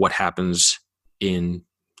see what happens in,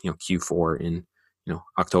 Q4 in,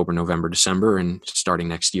 October, November, December, and starting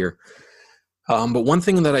next year. But one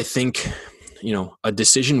thing that I think, a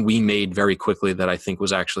decision we made very quickly that I think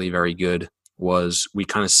was actually very good was we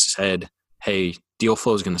kind of said, hey, deal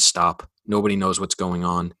flow is going to stop. Nobody knows what's going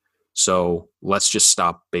on. So let's just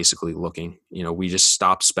stop basically looking. We just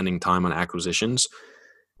stopped spending time on acquisitions,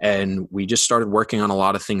 and we just started working on a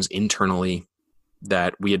lot of things internally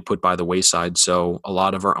that we had put by the wayside. So a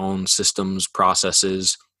lot of our own systems,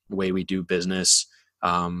 processes, the way we do business,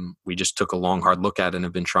 we just took a long, hard look at and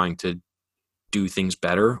have been trying to do things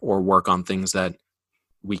better or work on things that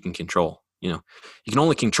we can control. You can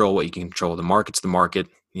only control what you can control. The market's the market.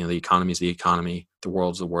 The economy is the economy. The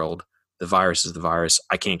world's the world. The virus is the virus.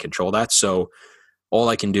 I can't control that. So all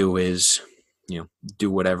I can do is, do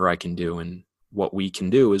whatever I can do. And what we can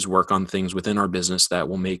do is work on things within our business that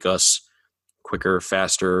will make us quicker,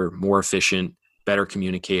 faster, more efficient, better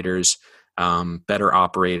communicators, better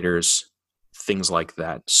operators, things like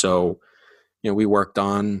that. So, we worked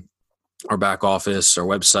on our back office, our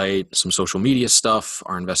website, some social media stuff,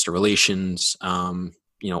 our investor relations. A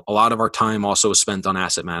lot of our time also was spent on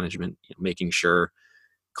asset management, making sure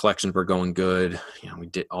collections were going good. We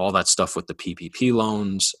did all that stuff with the PPP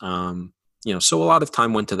loans. So a lot of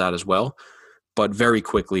time went to that as well. But very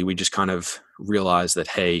quickly, we just kind of realized that,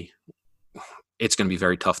 hey, it's going to be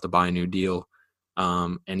very tough to buy a new deal.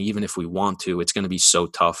 And even if we want to, it's going to be so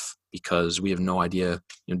tough because we have no idea.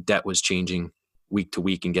 Debt was changing week to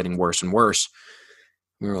week and getting worse and worse.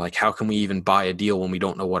 We were like, how can we even buy a deal when we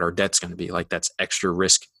don't know what our debt's going to be? Like, that's extra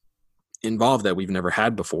risk involved that we've never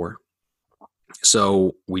had before.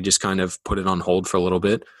 So we just kind of put it on hold for a little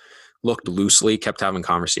bit, looked loosely, kept having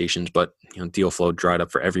conversations, but deal flow dried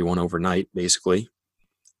up for everyone overnight, basically,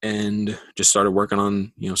 and just started working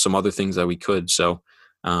on some other things that we could. So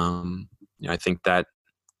I think that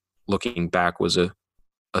looking back was a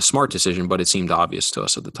smart decision, but it seemed obvious to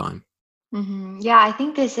us at the time. Mm-hmm. Yeah, I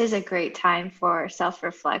think this is a great time for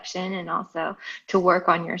self-reflection and also to work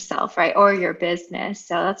on yourself, right? Or your business.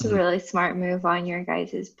 So that's a really smart move on your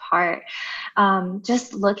guys' part.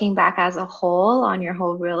 Just looking back as a whole on your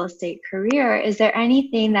whole real estate career, is there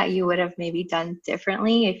anything that you would have maybe done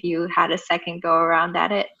differently if you had a second go around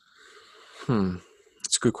at it?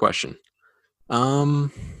 That's a good question.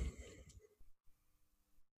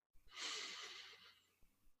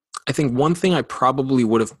 I think one thing I probably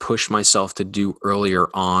would have pushed myself to do earlier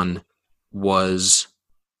on was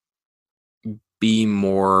be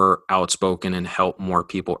more outspoken and help more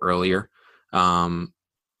people earlier.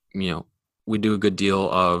 We do a good deal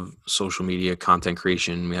of social media content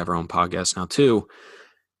creation. We have our own podcast now too.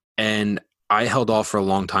 And I held off for a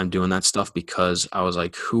long time doing that stuff because I was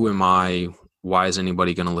like, who am I? Why is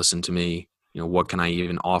anybody going to listen to me? What can I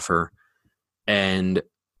even offer? And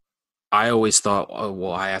I always thought, oh,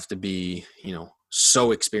 well, I have to be,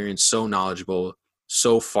 so experienced, so knowledgeable,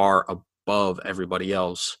 so far above everybody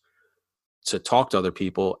else to talk to other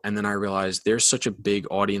people. And then I realized there's such a big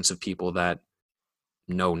audience of people that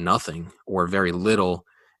know nothing or very little.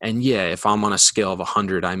 And yeah, if I'm on a scale of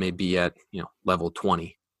 100, I may be at, level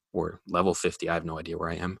 20 or level 50. I have no idea where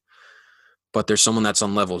I am. But there's someone that's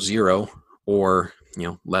on level 0 or,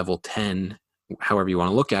 level 10, however you want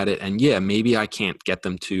to look at it. And yeah, maybe I can't get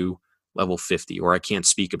them to level 50, or I can't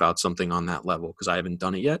speak about something on that level because I haven't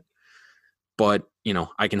done it yet. But,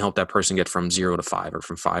 I can help that person get from 0 to 5 or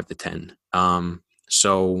from 5 to 10.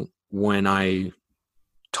 So when I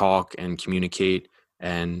talk and communicate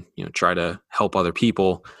and, try to help other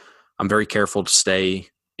people, I'm very careful to stay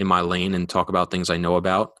in my lane and talk about things I know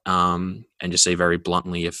about, and just say very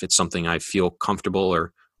bluntly if it's something I feel comfortable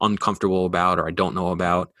or uncomfortable about or I don't know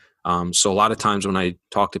about. So a lot of times when I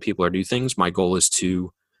talk to people or do things, my goal is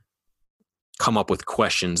to come up with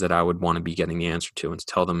questions that I would want to be getting the answer to, and to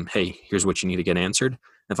tell them, hey, here's what you need to get answered.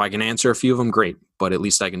 If I can answer a few of them, great, but at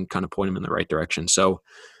least I can kind of point them in the right direction. So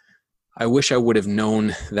I wish I would have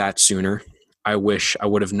known that sooner. I wish I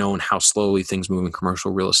would have known how slowly things move in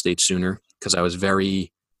commercial real estate sooner, because I was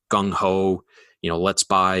very gung-ho, let's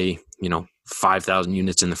buy, 5,000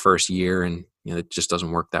 units in the first year. And, it just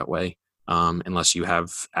doesn't work that way unless you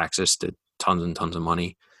have access to tons and tons of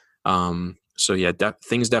money. So yeah,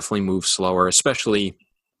 things definitely move slower, especially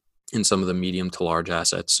in some of the medium to large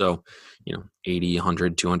assets. So, 80,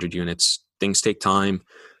 100, 200 units, things take time.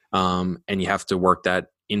 And you have to work that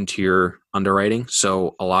into your underwriting.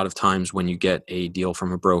 So a lot of times when you get a deal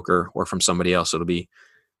from a broker or from somebody else, it'll be,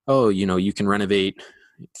 oh, you can renovate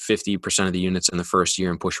 50% of the units in the first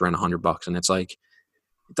year and push around $100. And it's like,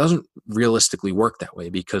 it doesn't realistically work that way,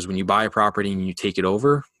 because when you buy a property and you take it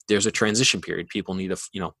over, there's a transition period. People need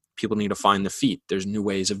to find their feet. There's new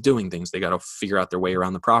ways of doing things. They got to figure out their way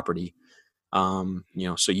around the property.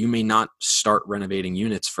 So you may not start renovating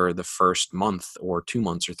units for the first month or 2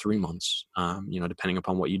 months or 3 months, depending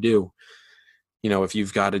upon what you do. If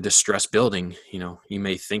you've got a distressed building, you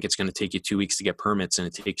may think it's going to take you 2 weeks to get permits and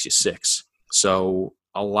it takes you 6. So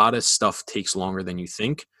a lot of stuff takes longer than you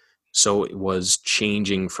think. So it was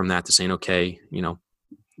changing from that to saying, okay,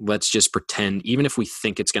 let's just pretend, even if we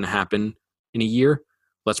think it's going to happen in a year,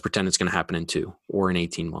 let's pretend it's going to happen in 2 or in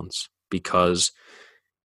 18 months. Because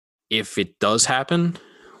if it does happen,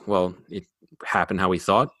 well, it happened how we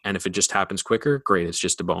thought. And if it just happens quicker, great. It's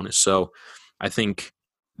just a bonus. So I think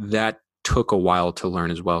that took a while to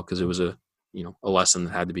learn as well, because it was a lesson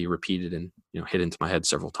that had to be repeated and, hit into my head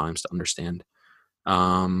several times to understand.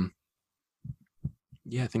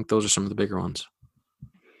 I think those are some of the bigger ones.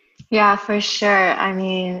 Yeah, for sure. I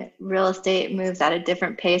mean, real estate moves at a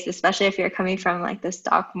different pace, especially if you're coming from like the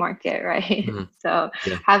stock market, right? Mm-hmm. So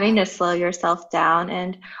Yeah. having to slow yourself down,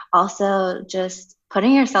 and also just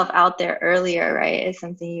putting yourself out there earlier, right, is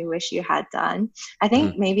something you wish you had done. I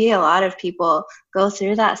think maybe a lot of people go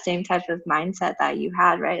through that same type of mindset that you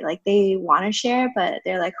had, right? Like they want to share, but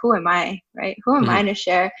they're like, who am I, right? Who am I to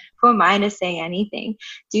share? Who am I to say anything?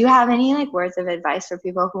 Do you have any like words of advice for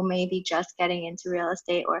people who may be just getting into real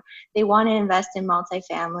estate, or they want to invest in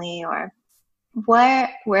multifamily, or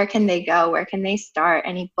where can they go? Where can they start?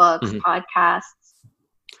 Any books, podcasts?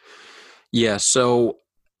 Yeah. So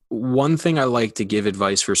one thing I like to give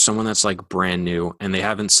advice for someone that's like brand new and they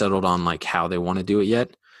haven't settled on like how they want to do it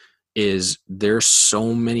yet is there's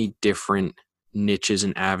so many different niches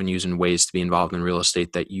and avenues and ways to be involved in real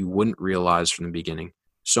estate that you wouldn't realize from the beginning.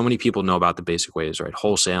 So many people know about the basic ways, right?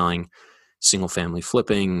 Wholesaling, single family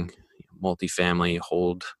flipping, multifamily,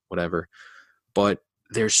 hold, whatever. But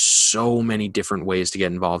there's so many different ways to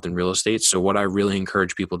get involved in real estate. So what I really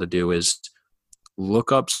encourage people to do is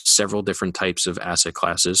look up several different types of asset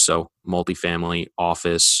classes. So multifamily,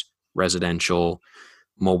 office, residential,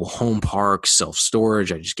 mobile home parks,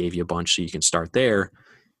 self-storage. I just gave you a bunch so you can start there.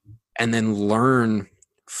 And then learn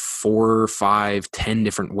 4, 5, 10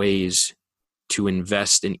 different ways to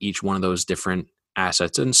invest in each one of those different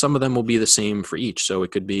assets. And some of them will be the same for each. So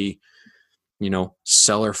it could be,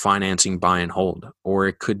 seller financing, buy and hold, or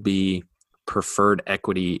it could be preferred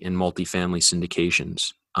equity in multifamily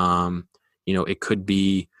syndications. It could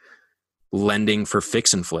be lending for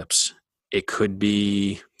fix and flips. It could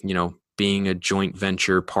be, being a joint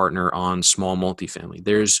venture partner on small multifamily.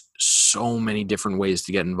 There's so many different ways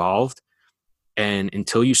to get involved. And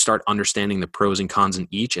until you start understanding the pros and cons in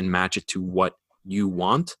each and match it to what you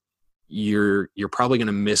want, you're probably going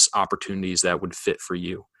to miss opportunities that would fit for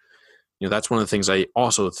you. That's one of the things I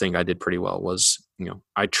also think I did pretty well was,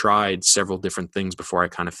 I tried several different things before I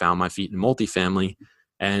kind of found my feet in multifamily.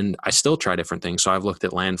 And I still try different things. So I've looked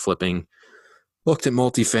at land flipping, looked at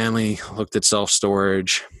multifamily, looked at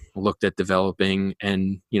self-storage, looked at developing,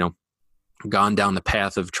 and, gone down the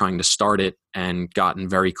path of trying to start it and gotten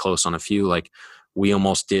very close on a few. Like we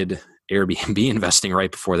almost did Airbnb investing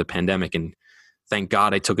right before the pandemic. And thank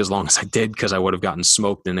God I took as long as I did, because I would have gotten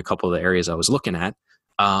smoked in a couple of the areas I was looking at.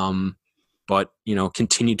 But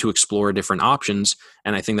continue to explore different options.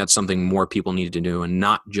 And I think that's something more people need to do, and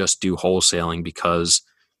not just do wholesaling because,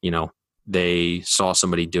 they saw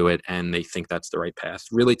somebody do it and they think that's the right path.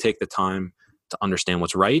 Really take the time to understand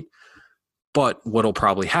what's right. But what'll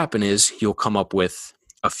probably happen is you'll come up with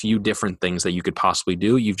a few different things that you could possibly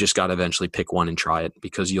do. You've just got to eventually pick one and try it,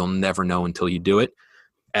 because you'll never know until you do it.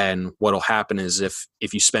 And what'll happen is if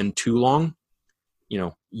you spend too long,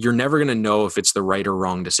 you're never going to know if it's the right or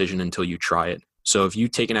wrong decision until you try it. So if you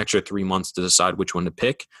take an extra 3 months to decide which one to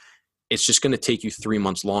pick, it's just going to take you 3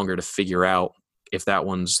 months longer to figure out if that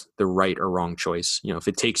one's the right or wrong choice. If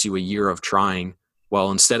it takes you a year of trying,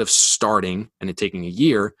 well, instead of starting and it taking a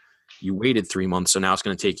year, you waited 3 months. So now it's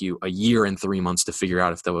going to take you a year and 3 months to figure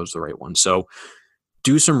out if that was the right one. So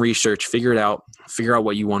do some research, figure out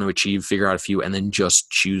what you want to achieve, figure out a few, and then just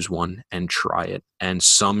choose one and try it. And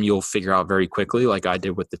some you'll figure out very quickly, like I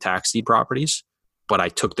did with the tax deed properties. But I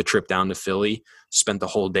took the trip down to Philly, spent the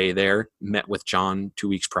whole day there, met with John 2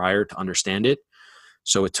 weeks prior to understand it.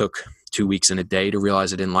 So it took 2 weeks and a day to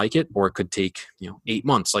realize I didn't like it, or it could take 8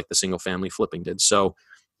 months like the single family flipping did. So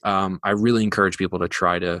I really encourage people to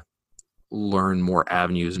try to learn more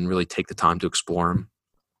avenues and really take the time to explore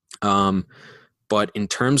them. But in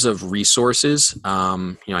terms of resources,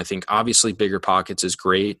 I think obviously BiggerPockets is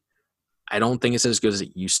great. I don't think it's as good as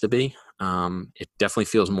it used to be. It definitely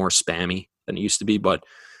feels more spammy than it used to be, but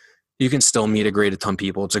you can still meet a ton of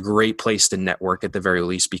people. It's a great place to network at the very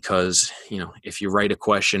least, because, if you write a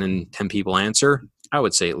question and 10 people answer, I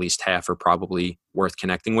would say at least half are probably worth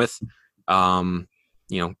connecting with. Go on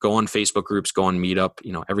Facebook groups, go on Meetup,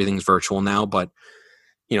 everything's virtual now, but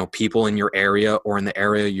people in your area or in the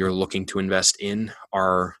area you're looking to invest in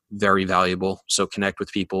are very valuable. So connect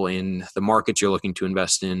with people in the markets you're looking to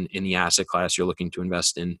invest in the asset class you're looking to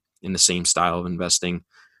invest in the same style of investing.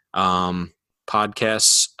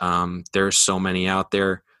 Podcasts, there's so many out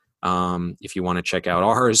there. If you want to check out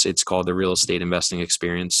ours, it's called the Real Estate Investing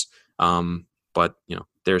Experience. But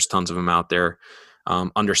there's tons of them out there.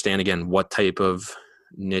 Understand again what type of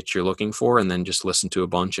niche you're looking for, and then just listen to a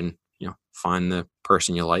bunch and find the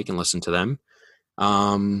person you like and listen to them.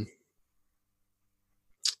 I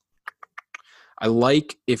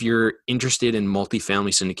like, if you're interested in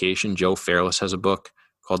multifamily syndication, Joe Fairless has a book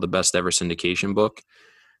called The Best Ever Syndication Book.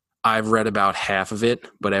 I've read about half of it,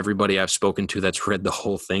 but everybody I've spoken to that's read the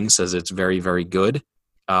whole thing says it's very, very good.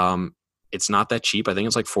 It's not that cheap. I think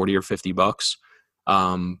it's like $40 or $50.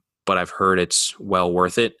 But I've heard it's well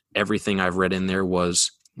worth it. Everything I've read in there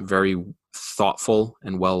was very thoughtful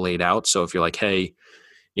and well laid out. So if you're like, hey,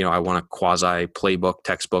 I want a quasi playbook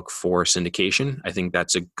textbook for syndication, I think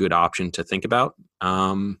that's a good option to think about.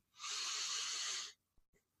 Trying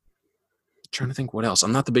to think what else.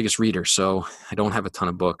 I'm not the biggest reader, so I don't have a ton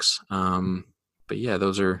of books. But yeah,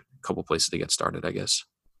 those are a couple places to get started, I guess.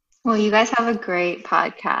 Well, you guys have a great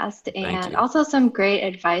podcast and also some great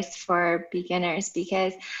advice for beginners,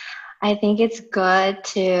 because I think it's good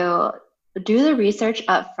to do the research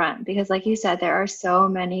up front, because like you said, there are so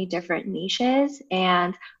many different niches,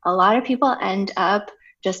 and a lot of people end up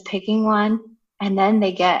just picking one and then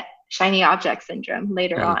they get shiny object syndrome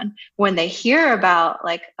later on when they hear about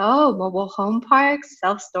like, oh, mobile home parks,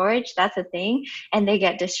 self-storage, that's a thing, and they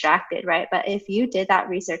get distracted, right? But if you did that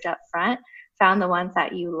research up front, found the ones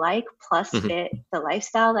that you like plus fit the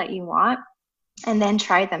lifestyle that you want, and then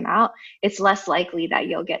try them out, it's less likely that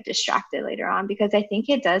you'll get distracted later on, because I think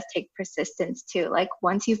it does take persistence too. Like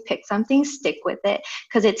once you've picked something, stick with it,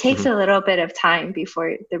 because it takes a little bit of time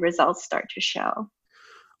before the results start to show.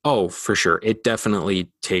 Oh, for sure. It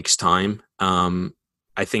definitely takes time.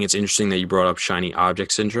 I think it's interesting that you brought up shiny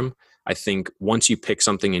object syndrome. I think once you pick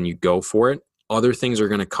something and you go for it, other things are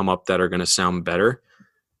going to come up that are going to sound better.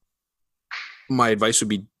 My advice would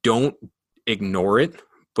be, don't ignore it,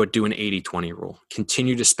 but do an 80-20 rule.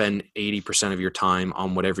 Continue to spend 80% of your time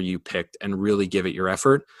on whatever you picked and really give it your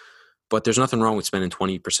effort. But there's nothing wrong with spending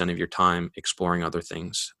 20% of your time exploring other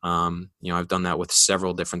things. I've done that with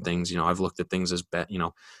several different things. I've looked at things as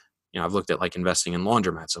I've looked at like investing in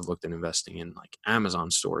laundromats. I've looked at investing in like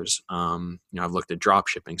Amazon stores. I've looked at drop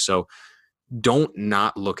shipping. So don't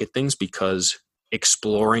not look at things, because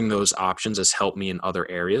exploring those options has helped me in other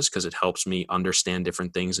areas, because it helps me understand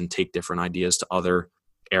different things and take different ideas to other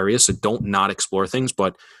areas. So don't not explore things,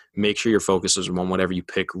 but make sure your focus is on whatever you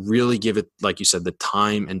pick. Really give it, like you said, the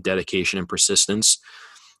time and dedication and persistence,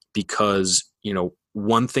 because,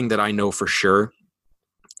 one thing that I know for sure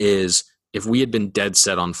is if we had been dead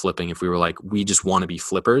set on flipping, if we were like, we just want to be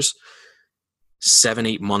flippers,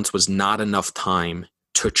 7-8 months was not enough time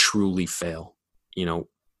to truly fail.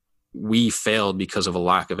 We failed because of a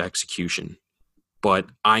lack of execution, but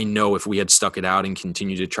I know if we had stuck it out and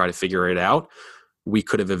continued to try to figure it out, we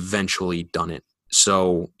could have eventually done it.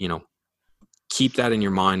 So, keep that in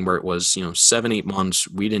your mind, where it was, 7-8 months,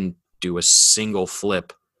 we didn't do a single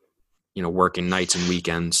flip, working nights and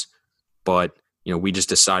weekends, but, we just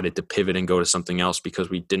decided to pivot and go to something else because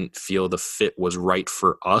we didn't feel the fit was right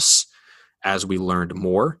for us as we learned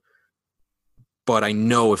more. But I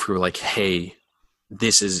know if we were like, hey,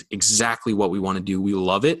 this is exactly what we want to do, we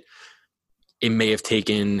love it, it may have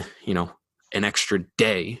taken, an extra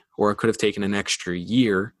day, or it could have taken an extra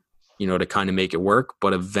year, to kind of make it work,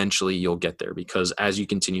 but eventually you'll get there, because as you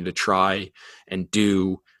continue to try and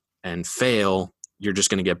do and fail, you're just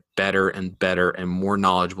going to get better and better and more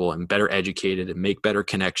knowledgeable and better educated and make better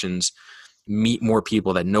connections, meet more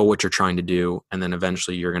people that know what you're trying to do. And then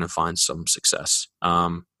eventually you're going to find some success.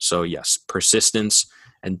 So yes, persistence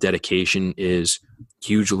and dedication is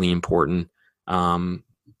hugely important.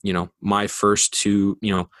 My first 2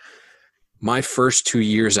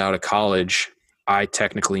 years out of college, I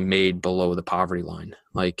technically made below the poverty line.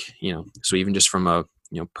 So even just from a,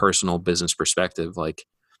 personal business perspective,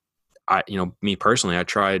 me personally, I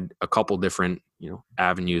tried a couple different,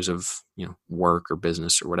 avenues of, work or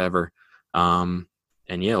business or whatever. It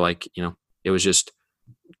was just,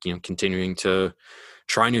 continuing to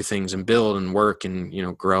try new things and build and work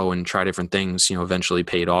and, grow and try different things, eventually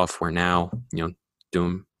paid off. Where now,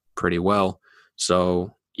 doing pretty well.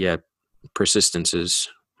 So yeah, persistence is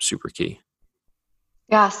super key.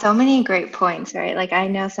 Yeah, so many great points, right? Like I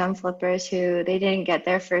know some flippers who they didn't get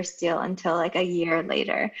their first deal until like a year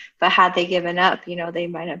later, but had they given up, they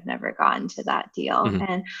might have never gotten to that deal. Mm-hmm.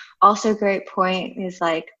 And also great point is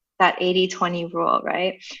like that 80-20 rule,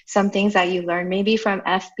 right? Some things that you learn maybe from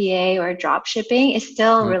FBA or drop shipping is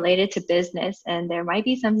still related to business, and there might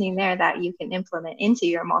be something there that you can implement into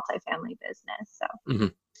your multifamily business. So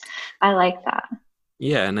I like that.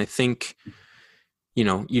 Yeah, and I think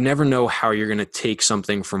you never know how you're going to take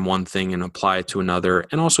something from one thing and apply it to another.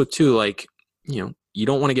 And also too, you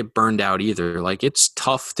don't want to get burned out either. Like it's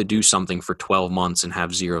tough to do something for 12 months and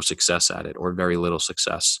have zero success at it or very little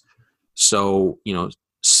success. So,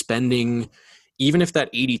 spending, even if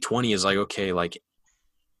that 80-20 is like, okay,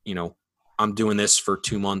 I'm doing this for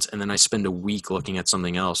 2 months and then I spend a week looking at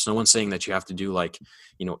something else. No one's saying that you have to do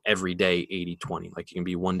every day 80-20. Like it can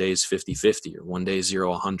be one day is 50-50 or one day is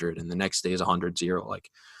 0-100 and the next day is 100-0,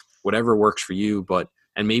 like whatever works for you.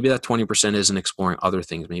 And maybe that 20% isn't exploring other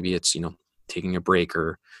things. Maybe it's, taking a break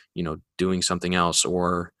or, doing something else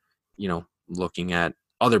or, looking at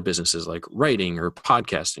other businesses like writing or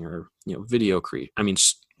podcasting or, video create. I mean,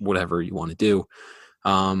 whatever you want to do,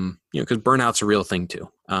 because burnout's a real thing too.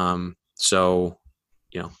 So,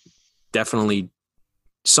 definitely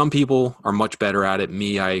some people are much better at it.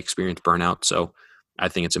 Me, I experienced burnout. So I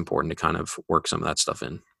think it's important to kind of work some of that stuff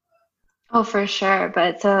in. Oh, for sure.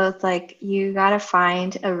 But so it's like you got to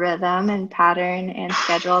find a rhythm and pattern and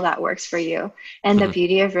schedule that works for you. And the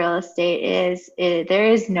beauty of real estate is there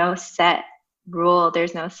is no set rule.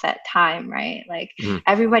 There's no set time, right? Like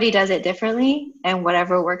everybody does it differently and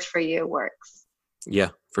whatever works for you works. Yeah,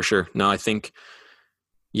 for sure. No, I think,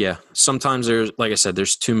 yeah, sometimes there's, like I said,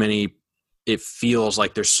 there's too many, it feels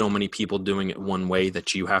like there's so many people doing it one way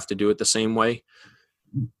that you have to do it the same way.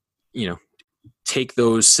 Take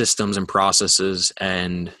those systems and processes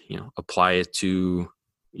and, apply it to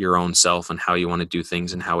your own self and how you want to do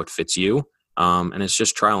things and how it fits you. And it's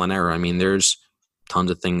just trial and error. I mean, there's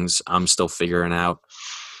tons of things I'm still figuring out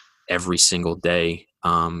every single day,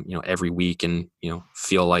 every week, and,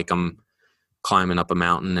 feel like I'm climbing up a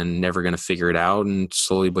mountain and never going to figure it out. And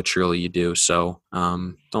slowly but surely you do. So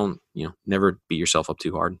don't, never beat yourself up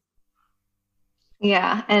too hard.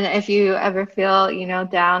 Yeah. And if you ever feel,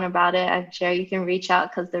 down about it, I'm sure you can reach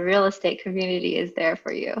out because the real estate community is there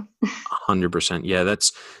for you. 100%. Yeah,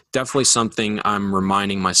 that's definitely something I'm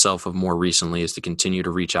reminding myself of more recently, is to continue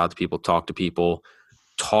to reach out to people, talk to people,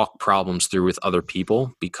 talk problems through with other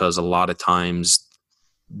people, because a lot of times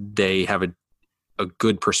they have a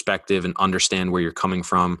good perspective and understand where you're coming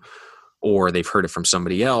from, or they've heard it from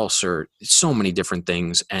somebody else, or so many different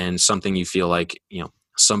things. And something you feel like,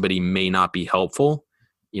 somebody may not be helpful,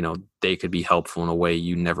 they could be helpful in a way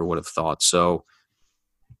you never would have thought. So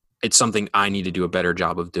it's something I need to do a better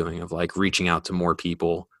job of doing, of like reaching out to more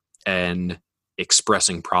people and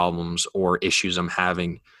expressing problems or issues I'm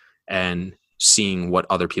having and seeing what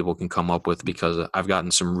other people can come up with, because I've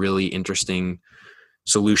gotten some really interesting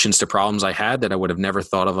solutions to problems I had that I would have never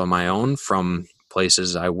thought of on my own from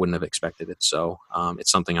places I wouldn't have expected it. So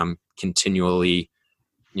it's something I'm continually,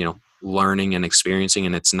 learning and experiencing,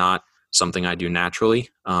 and it's not something I do naturally.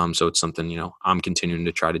 So it's something, I'm continuing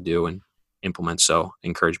to try to do and implement. So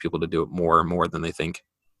encourage people to do it more and more than they think.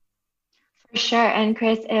 For sure. And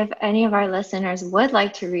Chris, if any of our listeners would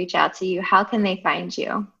like to reach out to you, how can they find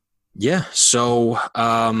you? Yeah. So,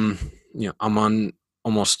 I'm on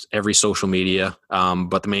almost every social media,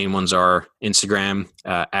 but the main ones are Instagram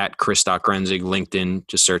at Chris.Grenzig, LinkedIn,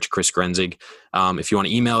 just search Chris Grenzig. If you want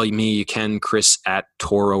to email me, you can,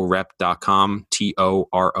 chris@tororep.com,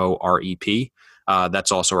 TOROREP.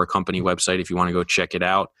 That's also our company website if you want to go check it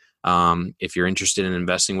out. If you're interested in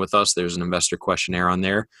investing with us, there's an investor questionnaire on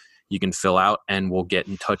there. you can fill out and we'll get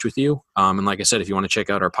in touch with you. And like I said, if you want to check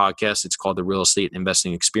out our podcast, it's called the Real Estate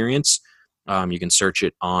Investing Experience. You can search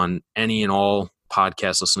it on any and all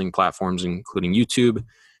podcast listening platforms, including YouTube.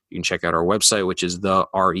 You can check out our website, which is the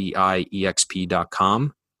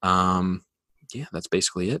REIEXP.com. Yeah, that's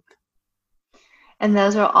basically it. And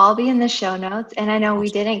those will all be in the show notes. And I know we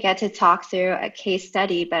Awesome. didn't get to talk through a case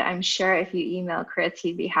study, but I'm sure if you email Chris,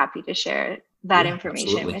 he'd be happy to share that information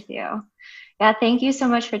Absolutely. with you. Yeah, thank you so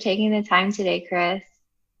much for taking the time today, Chris.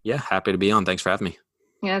 Yeah, happy to be on. Thanks for having me.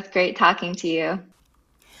 Yeah, it's great talking to you.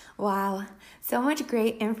 Wow, so much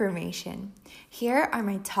great information. Here are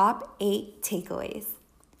my top 8 takeaways.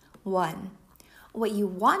 1. What you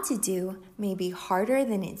want to do may be harder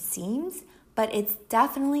than it seems, but it's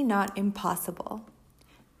definitely not impossible.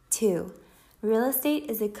 2. Real estate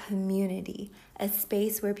is a community, a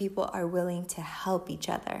space where people are willing to help each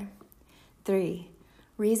other. 3.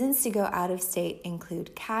 Reasons to go out of state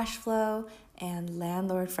include cash flow and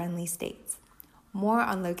landlord-friendly states. More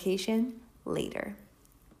on location later.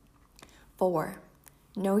 4.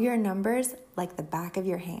 Know your numbers like the back of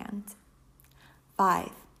your hand.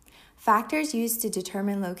 5. Factors used to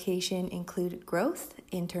determine location include growth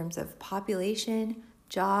in terms of population,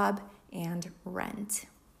 job, and rent.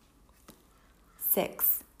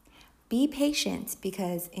 6. Be patient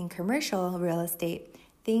because in commercial real estate,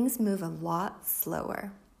 things move a lot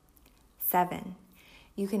slower. 7.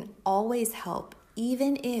 You can always help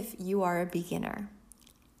even if you are a beginner.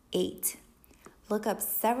 8. Look up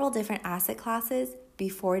several different asset classes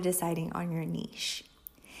before deciding on your niche.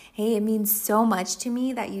 Hey, it means so much to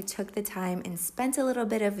me that you took the time and spent a little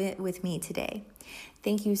bit of it with me today.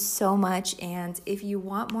 Thank you so much. And if you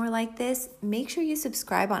want more like this, make sure you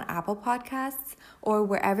subscribe on Apple Podcasts or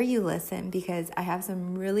wherever you listen, because I have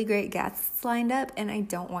some really great guests lined up and I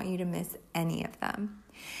don't want you to miss any of them.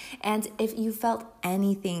 And if you felt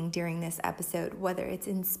anything during this episode, whether it's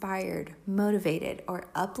inspired, motivated, or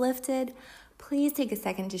uplifted, please take a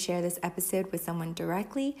second to share this episode with someone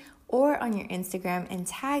directly or on your Instagram and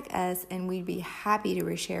tag us, and we'd be happy to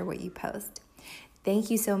reshare what you post. Thank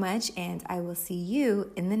you so much, and I will see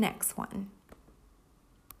you in the next one.